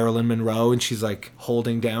image of Marilyn Monroe, and she's, like,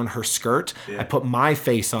 holding down her skirt. Yeah. I put my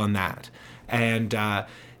face on that. And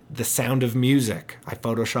The Sound of Music, I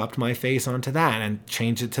photoshopped my face onto that and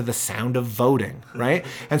changed it to The Sound of Voting, right?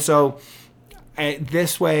 And so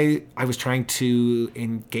this way, I was trying to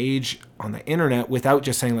engage on the internet without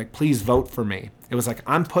just saying, like, please vote for me. It was like,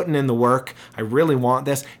 I'm putting in the work. I really want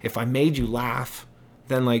this. If I made you laugh,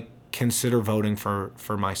 then, like, consider voting for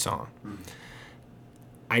my song.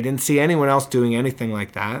 I didn't see anyone else doing anything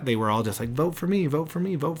like that. They were all just like, vote for me, vote for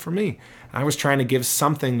me, vote for me. And I was trying to give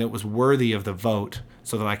something that was worthy of the vote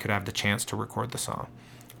so that I could have the chance to record the song.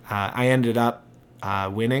 I ended up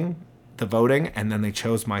winning the voting, and then they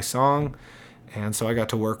chose my song, and so I got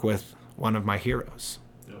to work with one of my heroes.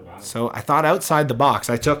 Oh, wow. So I thought outside the box.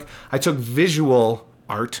 I took visual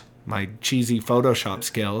art, my cheesy Photoshop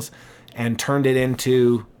skills, and turned it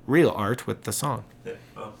into real art with the song.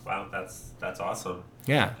 Oh, wow, that's awesome.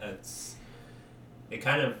 Yeah. It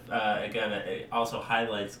kind of again, it also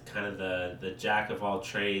highlights kind of the jack of all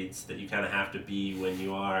trades that you kind of have to be when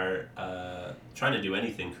you are trying to do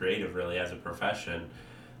anything creative, really, as a profession.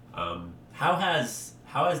 How has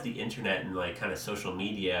the internet and like kind of social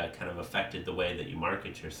media kind of affected the way that you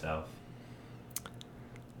market yourself?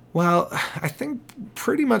 Well, I think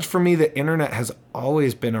pretty much for me, the internet has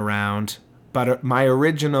always been around, but my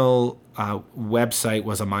original website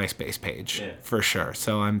was a MySpace page, for sure.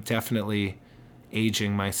 So I'm definitely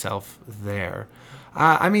aging myself there.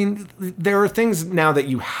 I mean, there are things now that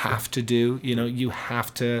you have to do. You know, you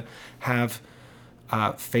have to have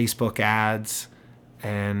Facebook ads,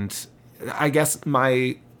 and I guess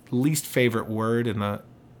my least favorite word in the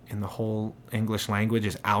whole English language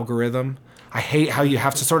is algorithm. I hate how you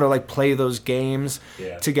have to sort of like play those games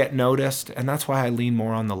to get noticed, and that's why I lean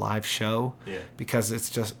more on the live show, because it's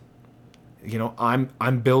just, you know,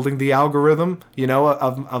 I'm building the algorithm, you know,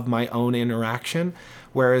 of my own interaction,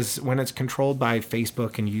 whereas when it's controlled by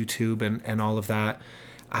Facebook and YouTube and all of that,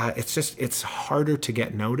 it's harder to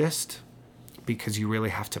get noticed because you really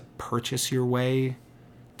have to purchase your way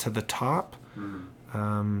to the top.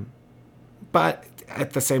 But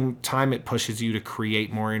at the same time, it pushes you to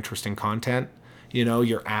create more interesting content. You know,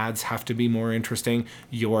 your ads have to be more interesting.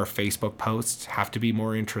 Your Facebook posts have to be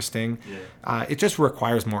more interesting. It just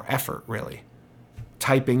requires more effort, really.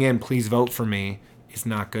 Typing in, please vote for me, is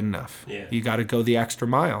not good enough. You got to go the extra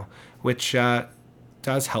mile, which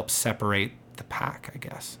does help separate the pack, I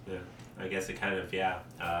guess. I guess it kind of,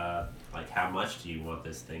 like how much do you want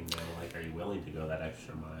this thing now? Like, are you willing to go that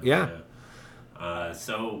extra mile?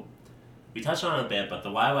 So we touched on it a bit, but the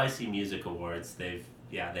YYC Music Awards, they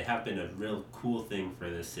have been a real cool thing for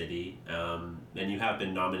the city. And you have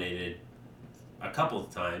been nominated a couple of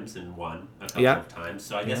times and won a couple of times.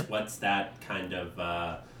 So I guess what's that kind of,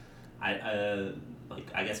 I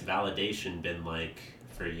guess validation been like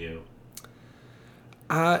for you?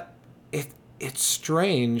 It's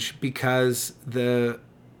strange because the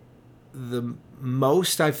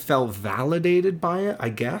most I felt validated by it, I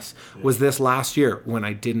guess, was this last year when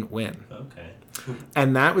I didn't win. Okay.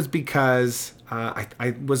 And that was because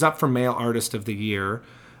I was up for Male Artist of the Year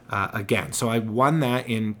again. So I won that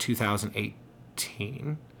in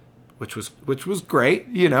 2018, which was great.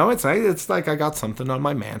 You know, it's like I got something on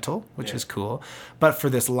my mantle, which is cool. But for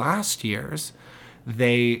this last year's,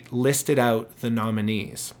 they listed out the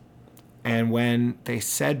nominees. And when they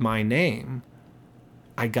said my name,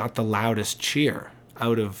 I got the loudest cheer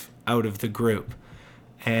out of the group.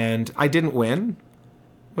 And I didn't win,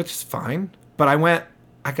 which is fine. But I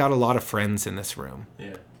got a lot of friends in this room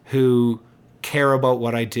who care about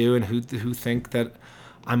what I do and who think that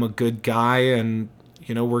I'm a good guy, and,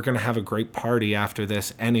 you know, we're going to have a great party after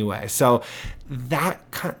this anyway. So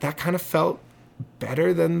that kind of felt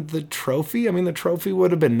better than the trophy. I mean, the trophy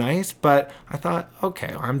would have been nice, but I thought,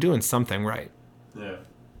 okay, I'm doing something right.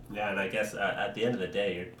 Yeah, and I guess at the end of the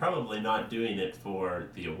day, you're probably not doing it for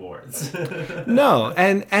the awards. No,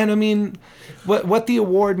 and I mean, what the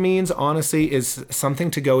award means, honestly, is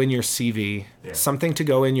something to go in your CV, something to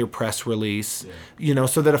go in your press release, you know,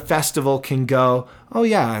 so that a festival can go, oh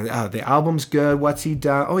yeah, the album's good, what's he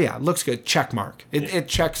done? Oh yeah, looks good, check mark. It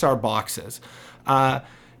checks our boxes.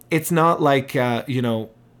 It's not like, you know,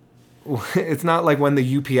 it's not like when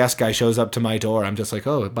the UPS guy shows up to my door, I'm just like,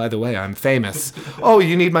 oh, by the way, I'm famous. Oh,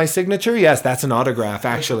 you need my signature? Yes, that's an autograph,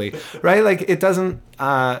 actually. Right? Like, it doesn't,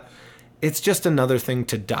 it's just another thing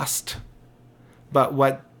to dust. But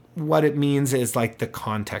what it means is like the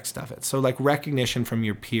context of it. So like recognition from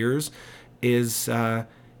your peers is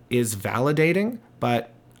validating,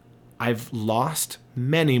 but I've lost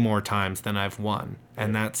many more times than I've won.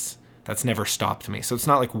 And that's never stopped me. So it's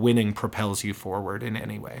not like winning propels you forward in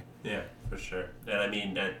any way. Yeah, for sure. And I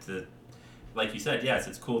mean, like you said, yes,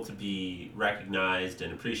 it's cool to be recognized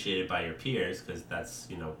and appreciated by your peers, because that's,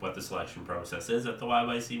 you know, what the selection process is at the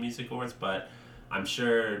YYC Music Awards. But I'm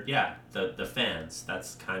sure, the fans,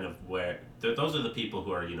 that's kind of where, those are the people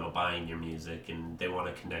who are, you know, buying your music, and they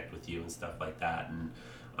want to connect with you and stuff like that.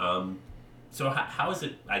 And so how has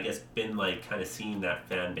it, I guess, been like kind of seeing that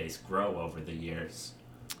fan base grow over the years?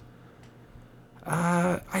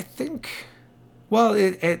 I think, well,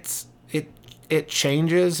 it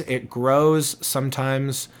changes, it grows.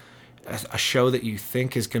 Sometimes a show that you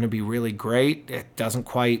think is going to be really great, it doesn't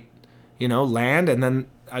quite, you know, land, and then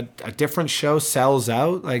a different show sells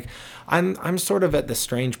out, like I'm sort of at the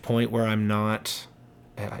strange point where I'm not,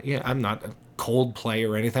 I'm not a Coldplay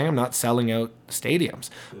or anything. I'm not selling out stadiums,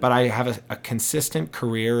 but I have a consistent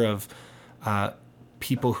career of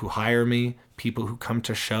people who hire me, people who come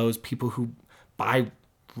to shows, people who buy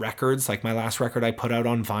records. Like my last record I put out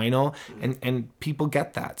on vinyl, and people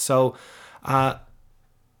get that. So I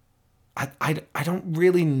don't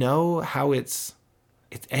really know how it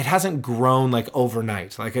hasn't grown like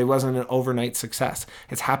overnight. Like it wasn't an overnight success.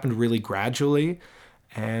 It's happened really gradually,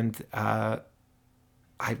 and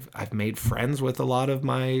I've made friends with a lot of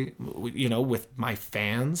my, with my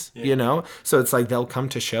fans, so it's like they'll come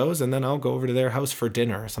to shows and then I'll go over to their house for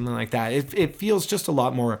dinner or something like that. It feels just a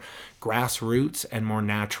lot more grassroots and more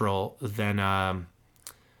natural than,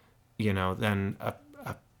 than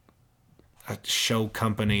a show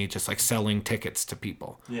company just like selling tickets to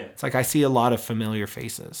people. Yeah. It's like I see a lot of familiar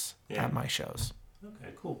faces at my shows.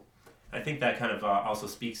 Okay, cool. I think that kind of also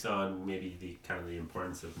speaks on maybe the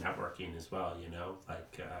importance of networking as well.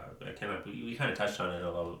 We kind of touched on it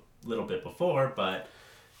a little bit before, but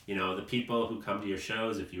the people who come to your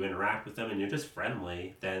shows, if you interact with them and you're just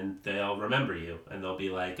friendly, then they'll remember you and they'll be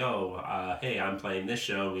like, oh, hey, I'm playing this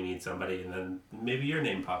show, we need somebody, and then maybe your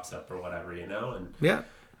name pops up or whatever, and yeah.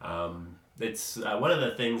 It's one of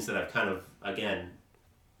the things that I've kind of, again,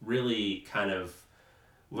 really kind of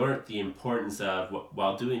learned the importance of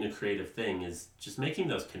while doing a creative thing is just making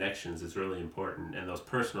those connections is really important, and those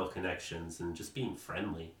personal connections, and just being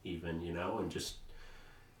friendly even, and just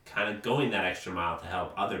kind of going that extra mile to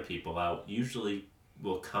help other people out usually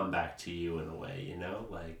will come back to you in a way,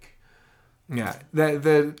 like. Yeah.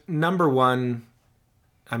 The number one,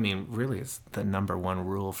 really it's the number one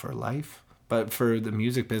rule for life, but for the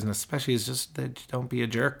music business especially, is just that you don't be a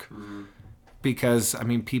jerk. Mm-hmm. Because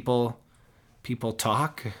people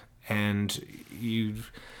talk, and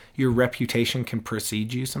your reputation can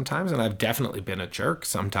precede you sometimes, and I've definitely been a jerk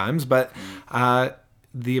sometimes, but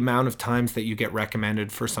the amount of times that you get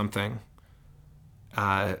recommended for something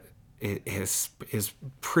is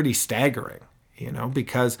pretty staggering,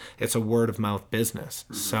 because it's a word of mouth business.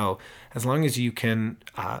 Mm-hmm. So as long as you can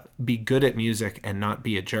be good at music and not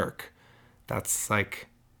be a jerk, that's like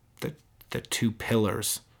the two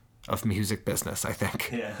pillars of music business, I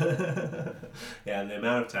think. Yeah. Yeah, and the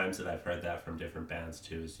amount of times that I've heard that from different bands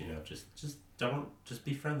too is, just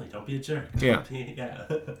be friendly, don't be a jerk. Yeah.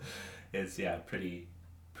 It's pretty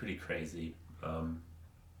crazy.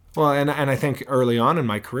 Well, and I think early on in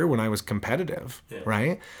my career when I was competitive,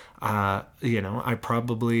 right? I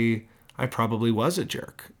probably was a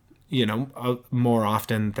jerk, more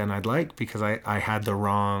often than I'd like, because I had the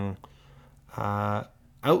wrong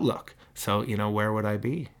outlook. So, where would I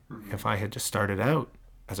be if I had just started out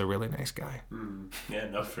as a really nice guy? Yeah,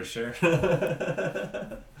 no, for sure.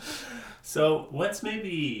 So what's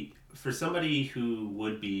maybe, for somebody who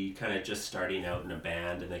would be kind of just starting out in a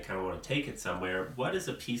band and they kind of want to take it somewhere, what is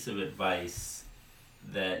a piece of advice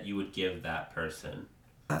that you would give that person?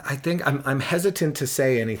 I think I'm hesitant to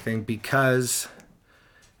say anything because,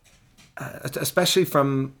 especially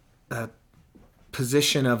from a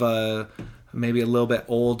position of maybe a little bit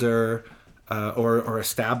older or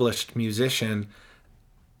established musician,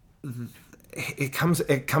 it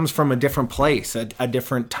comes from a different place, a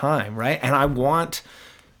different time, right? And I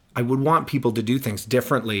would want people to do things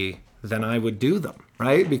differently than I would do them,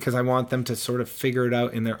 right? Because I want them to sort of figure it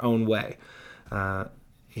out in their own way.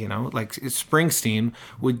 Like Springsteen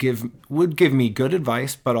would give me good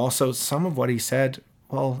advice, but also some of what he said,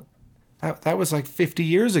 well, that was like 50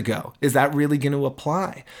 years ago. Is that really going to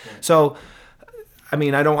apply? Yeah. So, I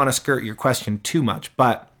don't want to skirt your question too much,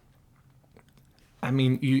 but I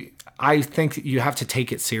think you have to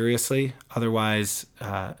take it seriously. Otherwise,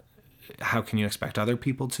 how can you expect other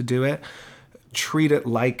people to do it? Treat it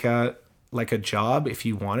like a job if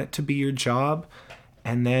you want it to be your job,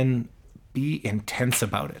 and then be intense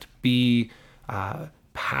about it. Be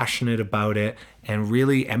passionate about it, and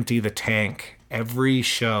really empty the tank every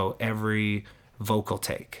show, every vocal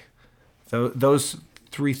take. So those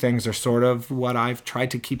three things are sort of what I've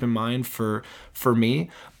tried to keep in mind for me.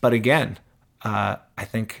 But again, I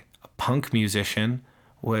think a punk musician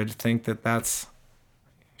would think that that's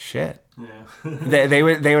shit. Yeah. they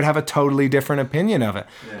would have a totally different opinion of it.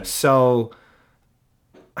 Yeah. So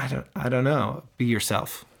I don't know. Be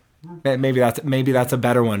yourself. Maybe that's a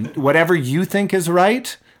better one. Whatever you think is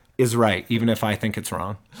right, even if I think it's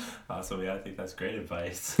wrong. Awesome. Yeah, I think that's great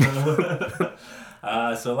advice.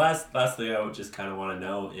 So lastly, I would just kind of want to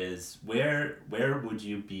know is where would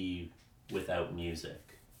you be without music?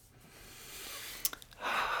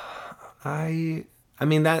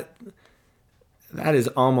 that is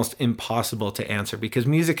almost impossible to answer, because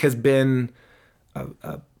music has been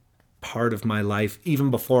a part of my life even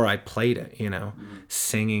before I played it,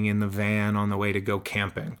 singing in the van on the way to go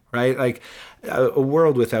camping, right? Like a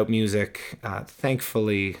world without music,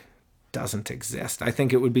 thankfully, doesn't exist. I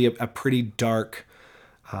think it would be a pretty dark,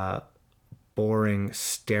 boring,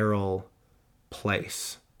 sterile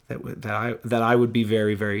place that I would be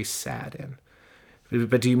very, very sad in.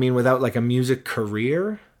 But do you mean without like a music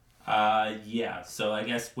career? Yeah. So I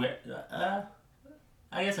guess I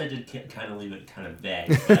did kind of leave it kind of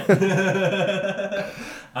vague.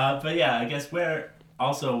 But yeah, I guess where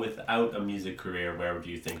also without a music career, where do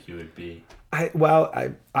you think you would be?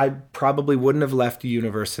 I probably wouldn't have left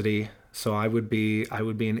university, so I would be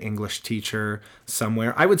an English teacher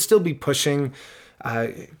somewhere. I would still be pushing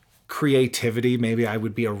creativity. Maybe I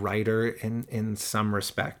would be a writer in some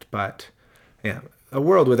respect, but yeah, a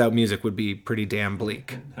world without music would be pretty damn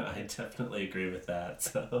bleak. No, I definitely agree with that.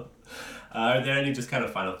 So, are there any just kind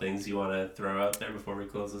of final things you want to throw out there before we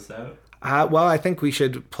close this out? Well, I think we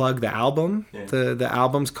should plug the album. Yeah. The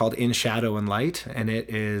album's called In Shadow and Light, and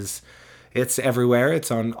it's everywhere. It's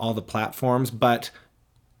on all the platforms, but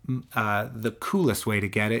the coolest way to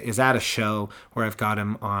get it is at a show where I've got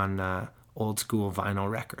him on old school vinyl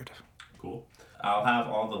record. Cool. I'll have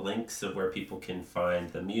all the links of where people can find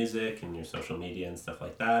the music and your social media and stuff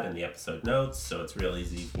like that in the episode notes, so it's real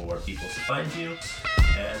easy for people to find you.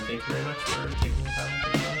 And thank you very much for taking the time to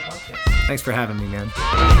be on the podcast. Thanks for having me, man.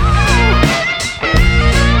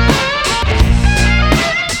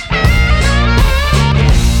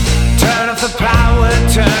 Turn up the power,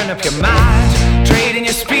 turn up your mind. Trading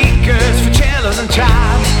your speakers for cellos and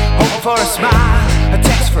chimes. Hope for a smile, a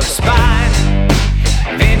text for a spine.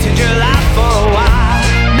 Vintage your life for a while.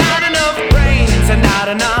 Not enough brains and not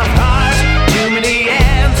enough heart. Too many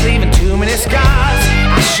ends, leaving too many scars.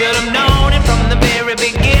 I should have known it from the very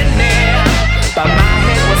beginning, but my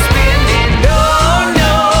head was spinning.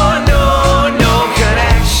 No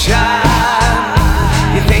connection.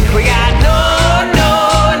 You think we got no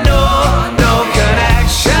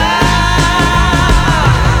connection.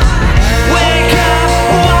 Wake up,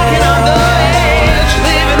 walking on the edge,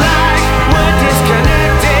 living like we're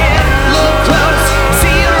disconnected. Look close,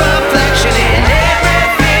 see your reflection in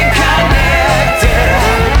everything connected.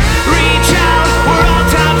 Reach out, we're all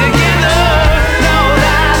tied together. Know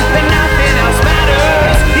that nothing else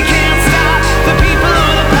matters. You can't stop the people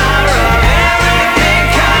or the power of everything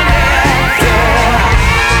connected.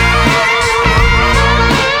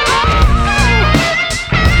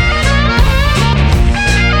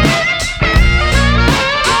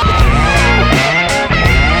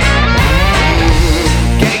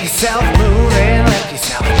 Get yourself moving, let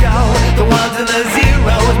yourself go. The ones and the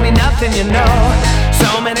zeros mean nothing, you know.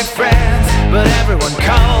 So many friends, but everyone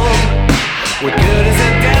cold. What good is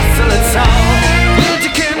a desolate soul? Lose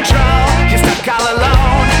your control, you're stuck all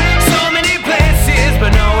alone. So many places,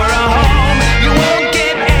 but nowhere a home. You won't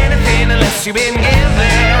get anything unless you've been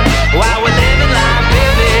given. While we're living life,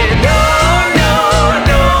 living. No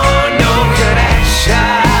connection.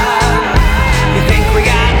 You think we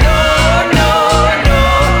got no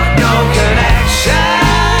connection.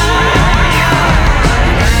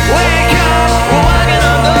 Wake up, we're walking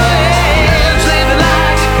on the edge, living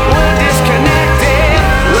like we're disconnected.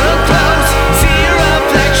 Look close, see your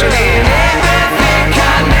reflection in everything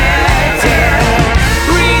connected.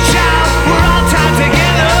 Reach out, we're all tied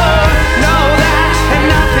together. Know that and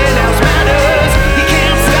nothing else matters. You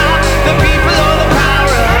can't stop the people or the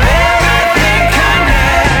power of everything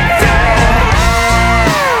connected.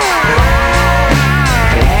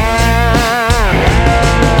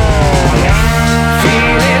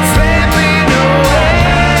 Feel it slipping away.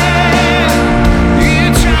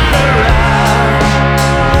 You try to run,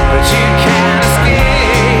 but you can't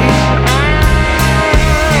escape.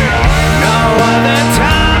 No other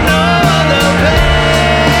time, no other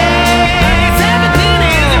place. Everything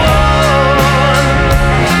is one,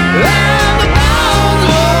 and the bones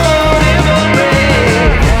won't ever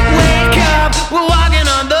break. Wake up, we're walking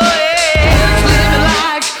on the edge, living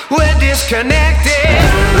like we're disconnected.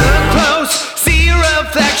 Look close, see your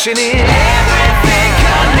reflection in everything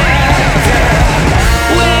connected.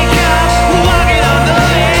 Wake up, we're walking on the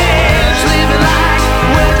edge, living like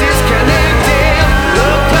we're disconnected.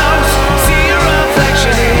 Look close, see your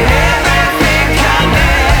reflection in everything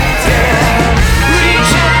connected.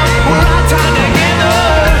 Reach out, we're all tied together.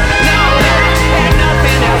 Know that and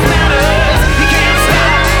nothing else matters. You can't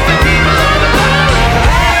stop the people or the power of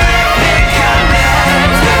everything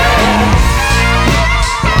connected.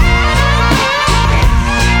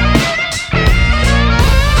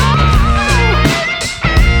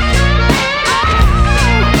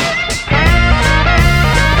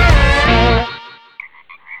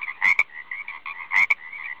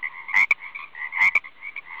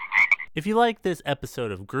 If you like this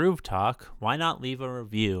episode of Groove Talk, why not leave a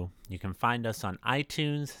review? You can find us on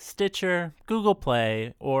iTunes, Stitcher, Google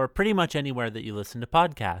Play, or pretty much anywhere that you listen to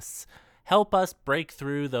podcasts. Help us break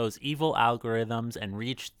through those evil algorithms and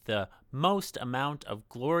reach the most amount of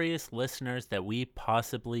glorious listeners that we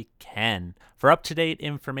possibly can. For up-to-date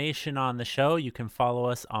information on the show, you can follow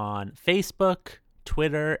us on Facebook,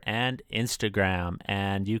 Twitter, and Instagram.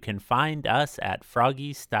 And you can find us at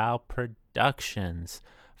Froggy Style Productions.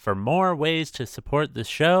 For more ways to support the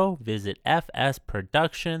show, visit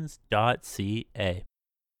fsproductions.ca.